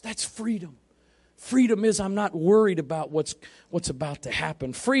 folks. That's freedom. Freedom is I'm not worried about what's about to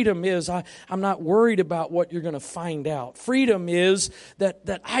happen. Freedom is I'm not worried about what you're going to find out. Freedom is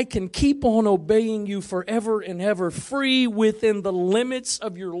that I can keep on obeying you forever and ever, free within the limits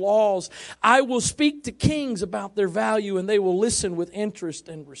of your laws. I will speak to kings about their value, and they will listen with interest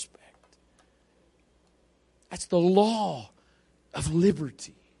and respect. That's the law of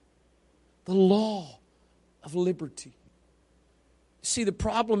liberty. The law of liberty. See, the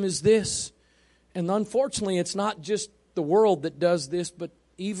problem is this. And unfortunately, it's not just the world that does this, but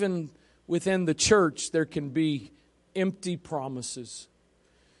even within the church, there can be empty promises.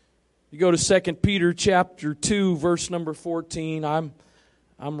 You go to 2 Peter chapter 2, verse number 14. I'm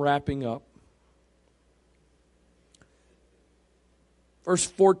wrapping up. Verse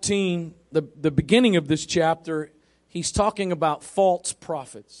 14, the beginning of this chapter, he's talking about false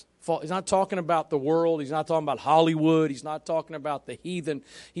prophets. He's not talking about the world. He's not talking about Hollywood. He's not talking about the heathen.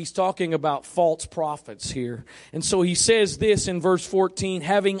 He's talking about false prophets here. And so he says this in verse 14,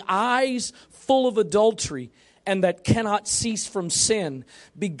 having eyes full of adultery and that cannot cease from sin,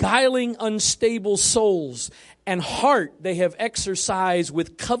 beguiling unstable souls, and heart they have exercised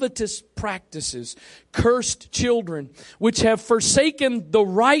with covetous practices, cursed children, which have forsaken the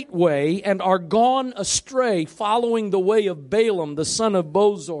right way and are gone astray, following the way of Balaam, the son of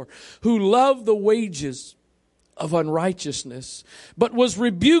Bosor, who loved the wages of unrighteousness, but was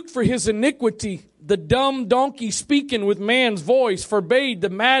rebuked for his iniquity. The dumb donkey speaking with man's voice forbade the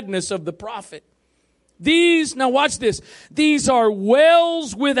madness of the prophet. Now watch this. These are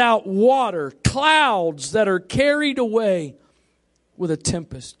wells without water, clouds that are carried with a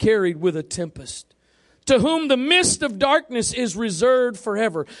tempest, to whom the mist of darkness is reserved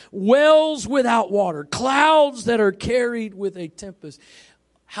forever. Wells without water, clouds that are carried with a tempest.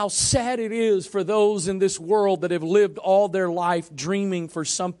 How sad it is for those in this world that have lived all their life dreaming for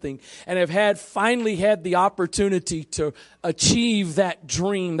something and have finally had the opportunity to achieve that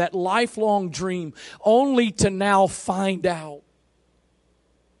dream, that lifelong dream, only to now find out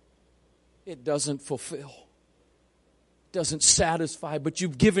it doesn't fulfill, doesn't satisfy, but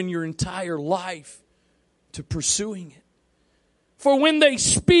you've given your entire life to pursuing it. For when they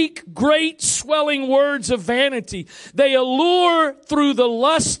speak great swelling words of vanity, they allure through the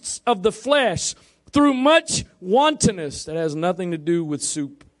lusts of the flesh, through much wantonness. That has nothing to do with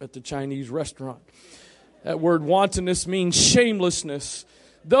soup at the Chinese restaurant. That word wantonness means shamelessness.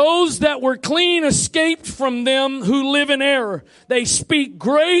 Those that were clean escaped from them who live in error. They speak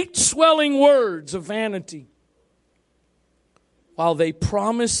great swelling words of vanity, while they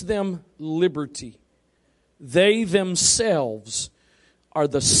promise them liberty. They themselves are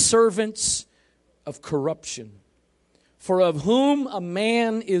the servants of corruption. For of whom a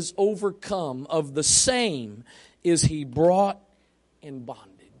man is overcome, of the same is he brought in bondage.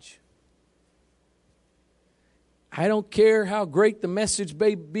 I don't care how great the message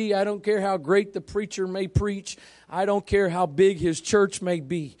may be. I don't care how great the preacher may preach. I don't care how big his church may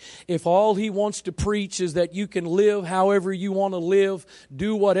be. If all he wants to preach is that you can live however you want to live,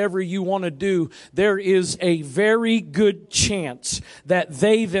 do whatever you want to do, there is a very good chance that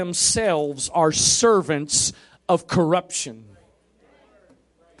they themselves are servants of corruption.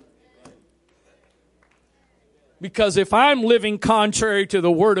 Because if I'm living contrary to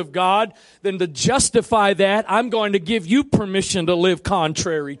the Word of God, then to justify that, I'm going to give you permission to live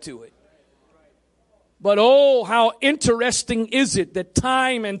contrary to it. But oh, how interesting is it that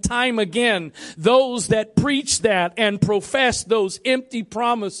time and time again, those that preach that and profess those empty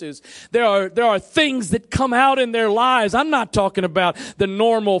promises, there are things that come out in their lives. I'm not talking about the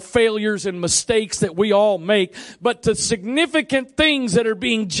normal failures and mistakes that we all make, but the significant things that are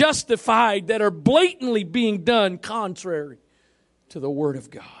being justified, that are blatantly being done contrary to the Word of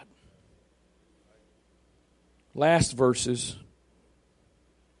God. Last verses.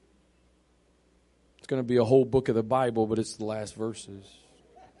 Going to be a whole book of the Bible, but it's the last verses.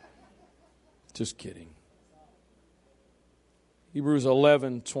 Just kidding. Hebrews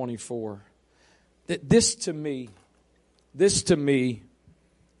 11:24. This to me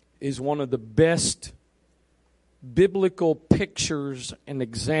is one of the best biblical pictures and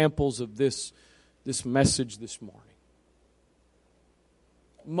examples of this message this morning.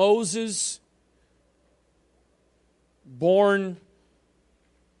 Moses, born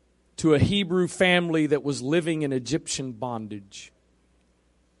to a Hebrew family that was living in Egyptian bondage.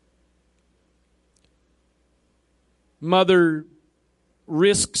 Mother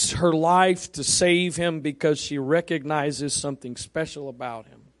risks her life to save him because she recognizes something special about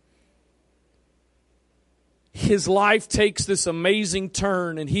him. His life takes this amazing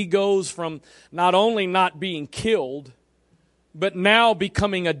turn, and he goes from not only not being killed, but now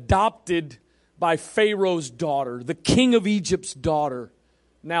becoming adopted by Pharaoh's daughter, the king of Egypt's daughter.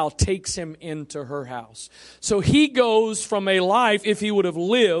 Now takes him into her house. So he goes from a life, if he would have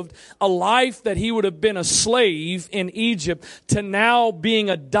lived, a life that he would have been a slave in Egypt, to now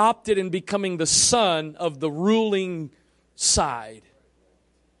being adopted and becoming the son of the ruling side.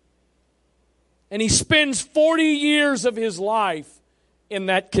 And he spends 40 years of his life in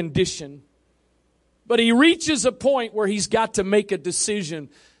that condition. But he reaches a point where he's got to make a decision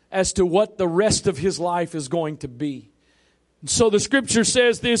as to what the rest of his life is going to be. So the scripture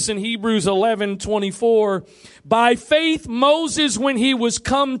says this in Hebrews 11:24. By faith Moses, when he was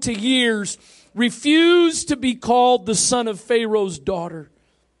come to years, refused to be called the son of Pharaoh's daughter,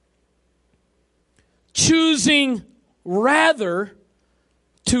 choosing rather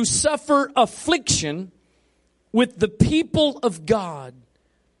to suffer affliction with the people of God,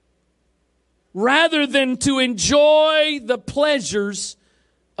 rather than to enjoy the pleasures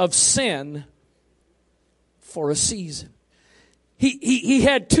of sin for a season. He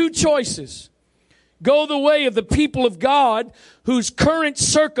had two choices. Go the way of the people of God, whose current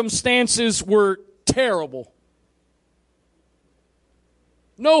circumstances were terrible.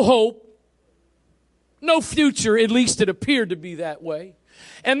 No hope. No future, at least it appeared to be that way.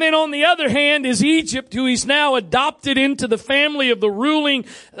 And then on the other hand is Egypt, who he's now adopted into the family of the ruling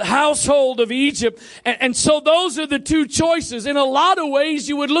household of Egypt. And so those are the two choices. In a lot of ways,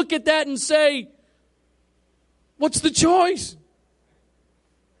 you would look at that and say, what's the choice?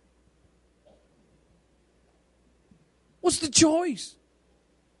 What's the choice?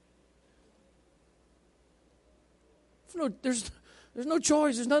 No, there's no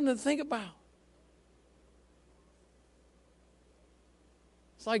choice. There's nothing to think about.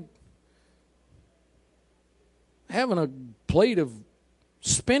 It's like having a plate of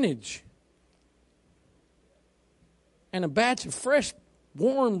spinach and a batch of fresh,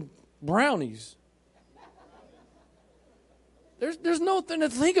 warm brownies. There's nothing to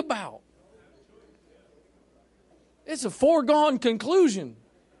think about. It's a foregone conclusion.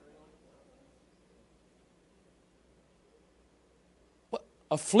 What,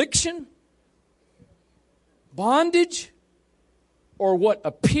 affliction? Bondage? Or what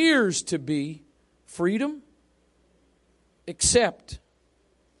appears to be freedom? Except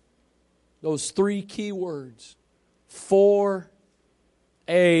those three key words. For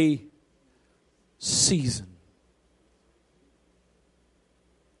a season.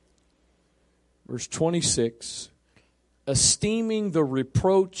 Verse 26, esteeming the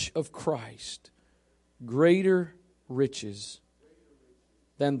reproach of Christ greater riches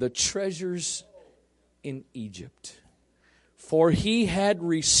than the treasures in Egypt. For he had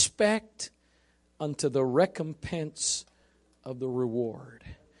respect unto the recompense of the reward.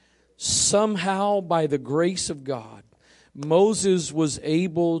 Somehow, by the grace of God, Moses was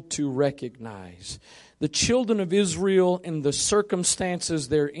able to recognize the children of Israel in the circumstances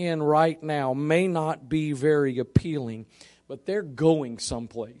they're in right now may not be very appealing, but they're going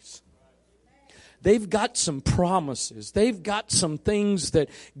someplace. They've got some promises. They've got some things that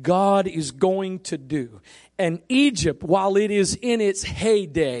God is going to do. And Egypt, while it is in its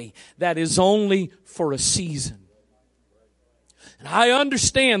heyday, that is only for a season. And I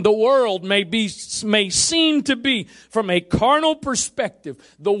understand the world may seem to be, from a carnal perspective,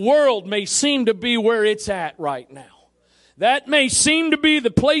 the world may seem to be where it's at right now. That may seem to be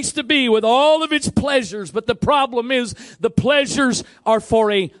the place to be with all of its pleasures, but the problem is the pleasures are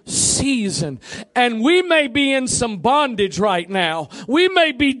for a season. And we may be in some bondage right now. We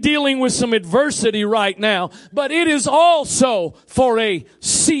may be dealing with some adversity right now, but it is also for a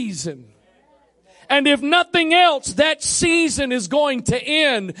season. And if nothing else, that season is going to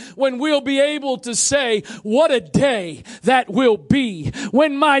end when we'll be able to say, what a day that will be.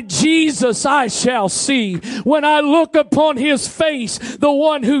 When my Jesus I shall see. When I look upon His face, the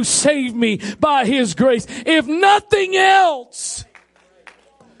one who saved me by His grace. If nothing else,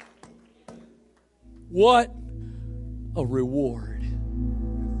 what a reward.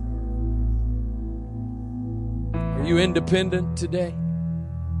 Are you independent today?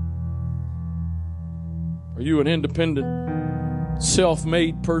 Are you an independent,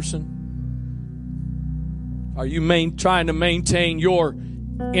 self-made person? Are you trying to maintain your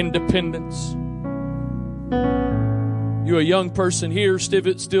independence? You a young person here,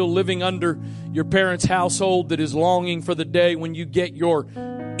 still living under your parents' household that is longing for the day when you get your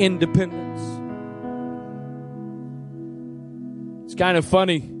independence? It's kind of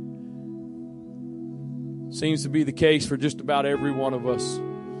funny. Seems to be the case for just about every one of us.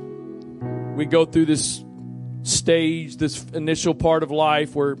 We go through this stage, this initial part of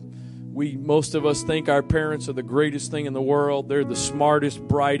life where most of us think our parents are the greatest thing in the world. They're the smartest,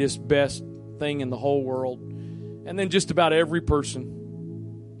 brightest, best thing in the whole world. And then just about every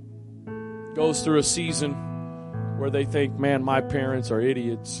person goes through a season where they think, man, my parents are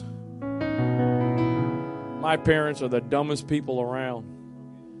idiots. My parents are the dumbest people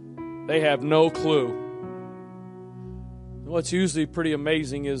around. They have no clue. What's usually pretty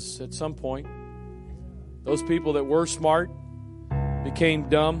amazing is at some point, those people that were smart became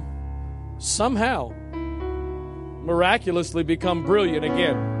dumb, somehow miraculously become brilliant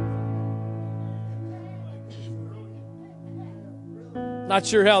again. Not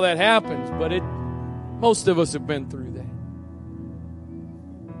sure how that happens, but most of us have been through that.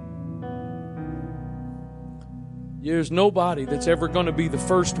 There's nobody that's ever going to be the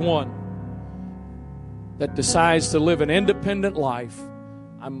first one that decides to live an independent life.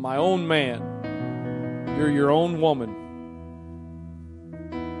 I'm my own man. You're your own woman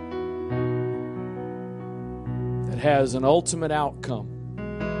that has an ultimate outcome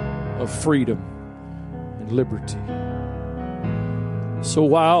of freedom and liberty. So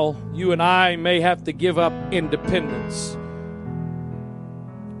while you and I may have to give up independence,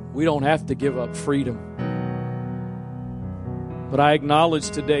 we don't have to give up freedom. But I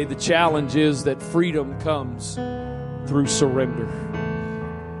acknowledge today the challenge is that freedom comes through surrender.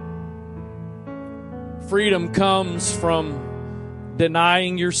 Freedom comes from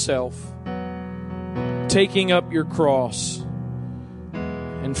denying yourself, taking up your cross,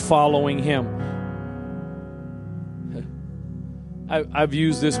 and following Him. I've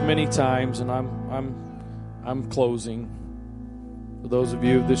used this many times, and I'm closing. For those of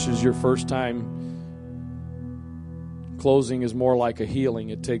you, if this is your first time, closing is more like a healing.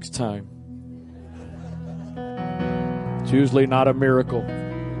 It takes time. It's usually not a miracle.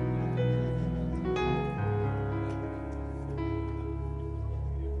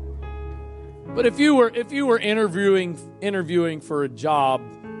 But if you were interviewing for a job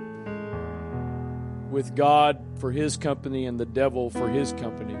with God for His company and the devil for his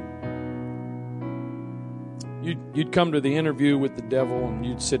company, you'd come to the interview with the devil and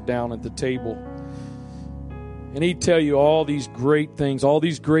you'd sit down at the table, and he'd tell you all these great things, all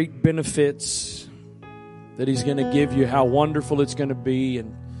these great benefits that he's going to give you, how wonderful it's going to be,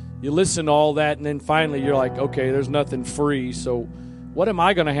 and you listen to all that, and then finally you're like, okay, there's nothing free, so what am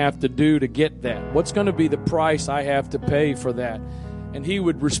I going to have to do to get that? What's going to be the price I have to pay for that? And he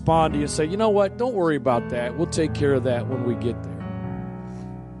would respond to you and say, you know what? Don't worry about that. We'll take care of that when we get there.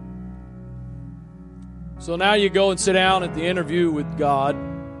 So now you go and sit down at the interview with God.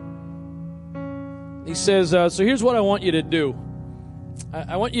 He says, so here's what I want you to do.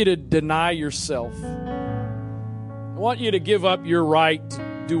 I want you to deny yourself. I want you to give up your right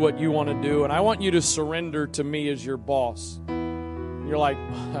to do what you want to do, and I want you to surrender to me as your boss. You're like,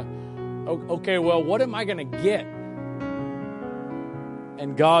 okay, well, what am I going to get?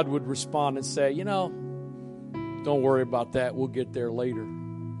 And God would respond and say, don't worry about that. We'll get there later.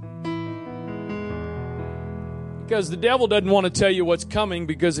 Because the devil doesn't want to tell you what's coming,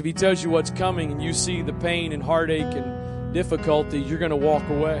 because if he tells you what's coming and you see the pain and heartache and difficulty, you're going to walk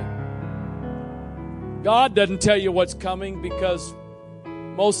away. God doesn't tell you what's coming, because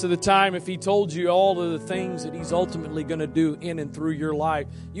most of the time, if he told you all of the things that he's ultimately going to do in and through your life,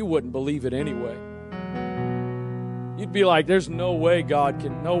 you wouldn't believe it anyway. You'd be like, there's no way God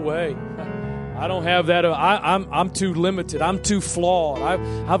can, no way. I don't have that. I'm too limited. I'm too flawed.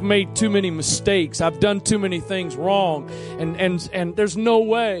 I've made too many mistakes. I've done too many things wrong. And there's no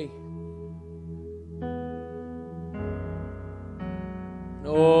way.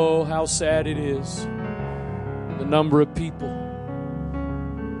 Oh, how sad it is. The number of people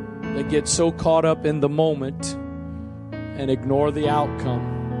that get so caught up in the moment and ignore the outcome.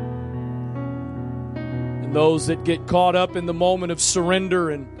 And those that get caught up in the moment of surrender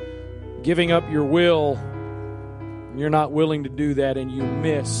and giving up your will, you're not willing to do that, and you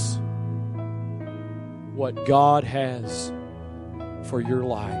miss what God has for your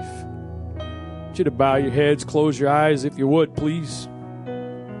life. I want you to bow your heads, close your eyes if you would, please.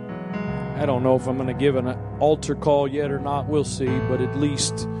 I don't know if I'm going to give an altar call yet or not. We'll see, but at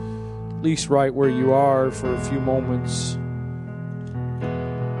least right where you are for a few moments.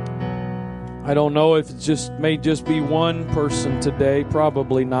 I don't know if it may just be one person today,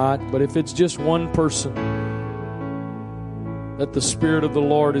 probably not, but if it's just one person that the Spirit of the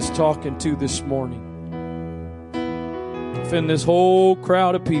Lord is talking to this morning, if in this whole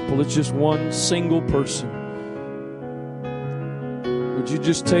crowd of people it's just one single person, would you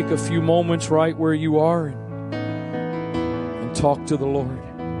just take a few moments right where you are and talk to the Lord?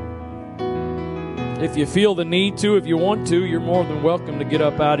 If you feel the need to, if you want to, you're more than welcome to get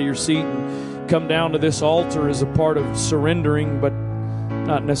up out of your seat and come down to this altar as a part of surrendering, but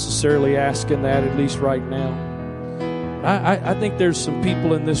not necessarily asking that, at least right now. I think there's some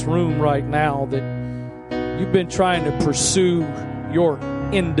people in this room right now that you've been trying to pursue your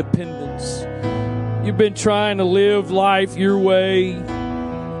independence. You've been trying to live life your way,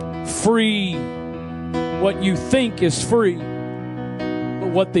 free, what you think is free, but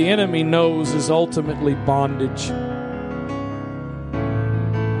what the enemy knows is ultimately bondage.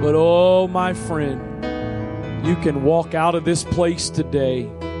 But oh, my friend, you can walk out of this place today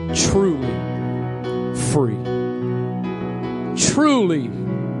truly free. Truly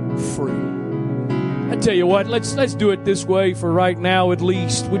free. I tell you what, let's do it this way for right now at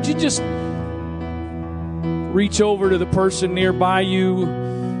least. Would you just reach over to the person nearby you,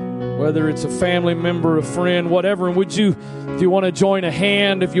 whether it's a family member, a friend, whatever, and would you, if you want to join a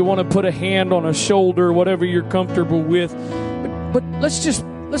hand, if you want to put a hand on a shoulder, whatever you're comfortable with, but let's just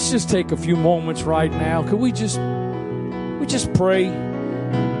take a few moments right now. Could we just pray?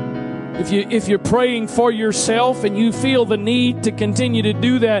 If you're praying for yourself and you feel the need to continue to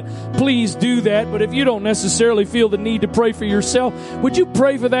do that, please do that. But if you don't necessarily feel the need to pray for yourself, would you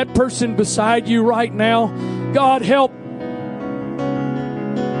pray for that person beside you right now? God, help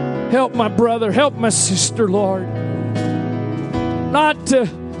my brother, help my sister, Lord. Not to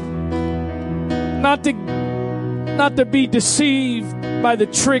be deceived by the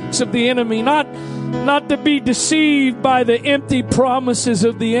tricks of the enemy, not to be deceived by the empty promises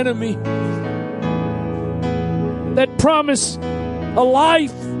of the enemy that promise a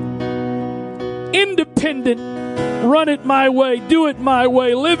life independent. Run it my way, do it my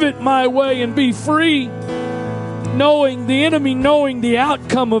way, live it my way, and be free, knowing the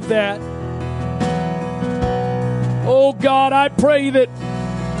outcome of that. Oh God, I pray that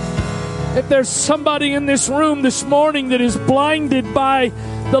if there's somebody in this room this morning that is blinded by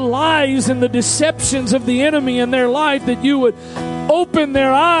the lies and the deceptions of the enemy in their life, that you would open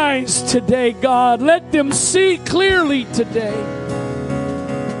their eyes today, God. Let them see clearly today.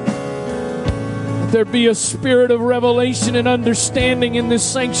 Let there be a spirit of revelation and understanding in this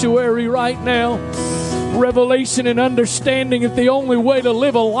sanctuary right now. Revelation and understanding that the only way to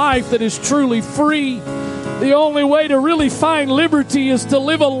live a life that is truly free, the only way to really find liberty, is to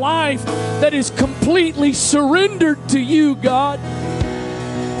live a life that is completely surrendered to you, God.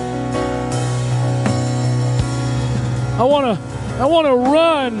 I want to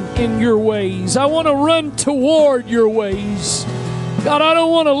run in your ways. I want to run toward your ways. God, I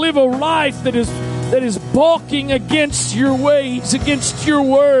don't want to live a life that is balking against your ways, against your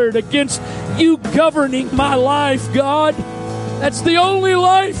word, against you governing my life, God. That's the only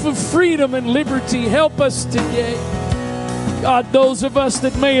life of freedom and liberty. Help us today. God, those of us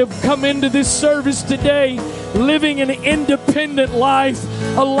that may have come into this service today living an independent life,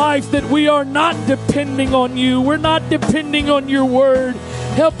 a life that we are not depending on you, we're not depending on your word.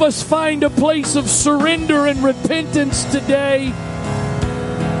 Help us find a place of surrender and repentance today.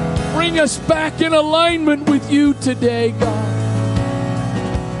 Bring us back in alignment with you today, God.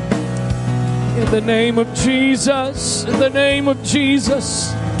 In the name of Jesus, in the name of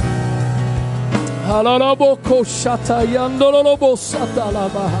Jesus.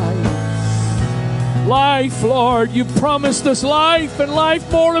 Life, Lord, you promised us life and life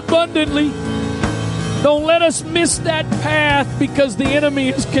more abundantly. Don't let us miss that path because the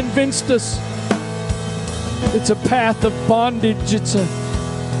enemy has convinced us it's a path of bondage. It's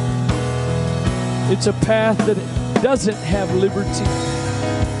a path that doesn't have liberty.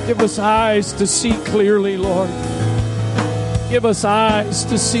 Give us eyes to see clearly, Lord. Give us eyes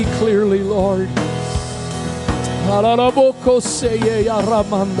to see clearly, Lord.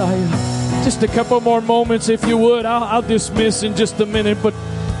 Just a couple more moments, if you would. I'll dismiss in just a minute, but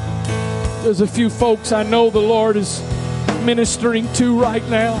there's a few folks I know the Lord is ministering to right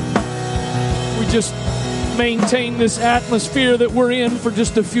now. We just maintain this atmosphere that we're in for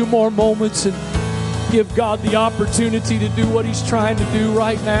just a few more moments and give God the opportunity to do what He's trying to do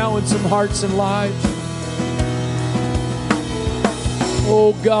right now in some hearts and lives.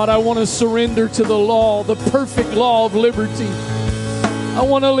 Oh God, I want to surrender to the law, the perfect law of liberty. I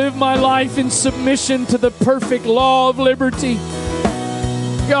want to live my life in submission to the perfect law of liberty.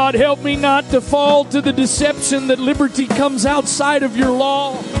 God, help me not to fall to the deception that liberty comes outside of your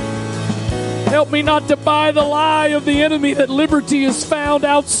law. Help me not to buy the lie of the enemy that liberty is found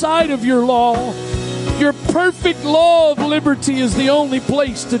outside of your law. Your perfect law of liberty is the only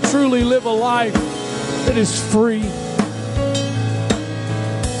place to truly live a life that is free.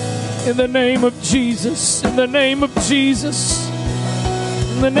 In the name of Jesus, in the name of Jesus,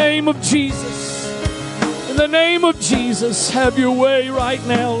 in the name of Jesus, in the name of Jesus, have your way right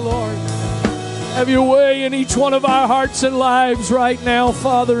now, Lord. Have your way in each one of our hearts and lives right now,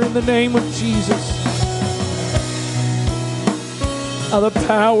 Father, in the name of Jesus. By the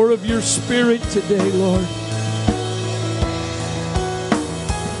power of your Spirit today, Lord.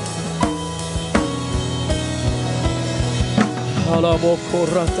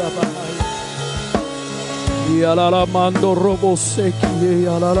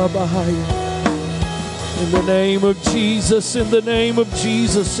 In the name of Jesus, in the name of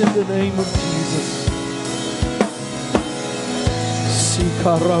Jesus, in the name of Jesus.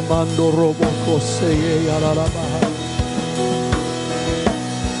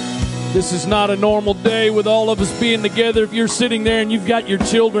 This is not a normal day with all of us being together. If you're sitting there and you've got your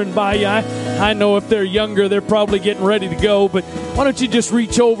children by you, I know if they're younger, they're probably getting ready to go, but why don't you just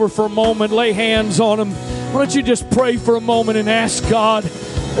reach over for a moment, lay hands on them. Why don't you just pray for a moment and ask God,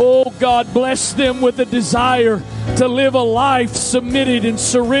 oh God, bless them with a desire to live a life submitted and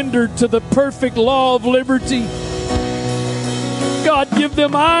surrendered to the perfect law of liberty. God, give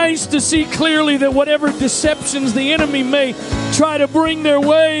them eyes to see clearly that whatever deceptions the enemy may try to bring their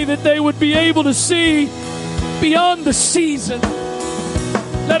way, that they would be able to see beyond the season.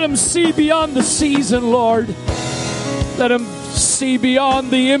 Let them see beyond the season, Lord. Let them see beyond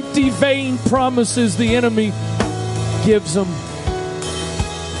the empty, vain promises the enemy gives them.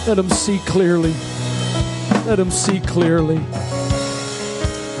 Let them see clearly. Let them see clearly.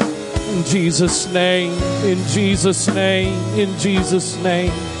 In Jesus' name, in Jesus' name, in Jesus'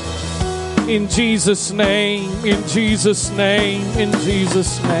 name, in Jesus' name, in Jesus' name, in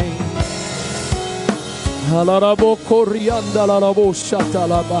Jesus' name.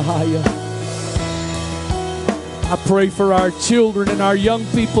 I pray for our children and our young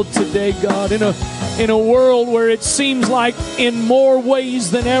people today, God, in a world where it seems like in more ways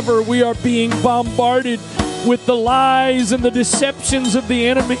than ever we are being bombarded with the lies and the deceptions of the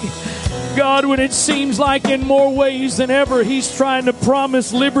enemy. God, when it seems like in more ways than ever he's trying to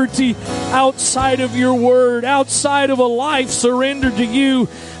promise liberty outside of your word, outside of a life surrendered to you,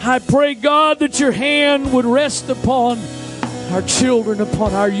 I pray, God, that your hand would rest upon our children,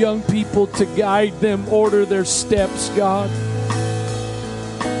 upon our young people, to guide them, order their steps, God.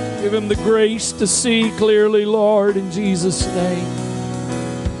 Give them the grace to see clearly, Lord, in Jesus' name.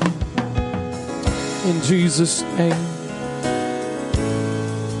 In Jesus' name.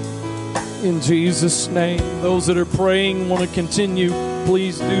 In Jesus' name. Those that are praying want to continue,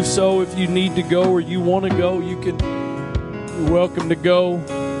 please do so. If you need to go or you want to go, you're welcome to go.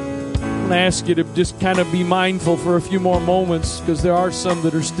 I want want to ask you to just kind of be mindful for a few more moments, because there are some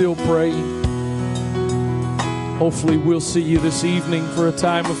that are still praying. Hopefully we'll see you this evening for a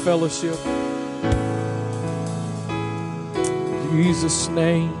time of fellowship. In Jesus'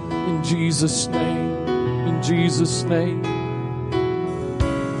 name, in Jesus' name, in Jesus' name.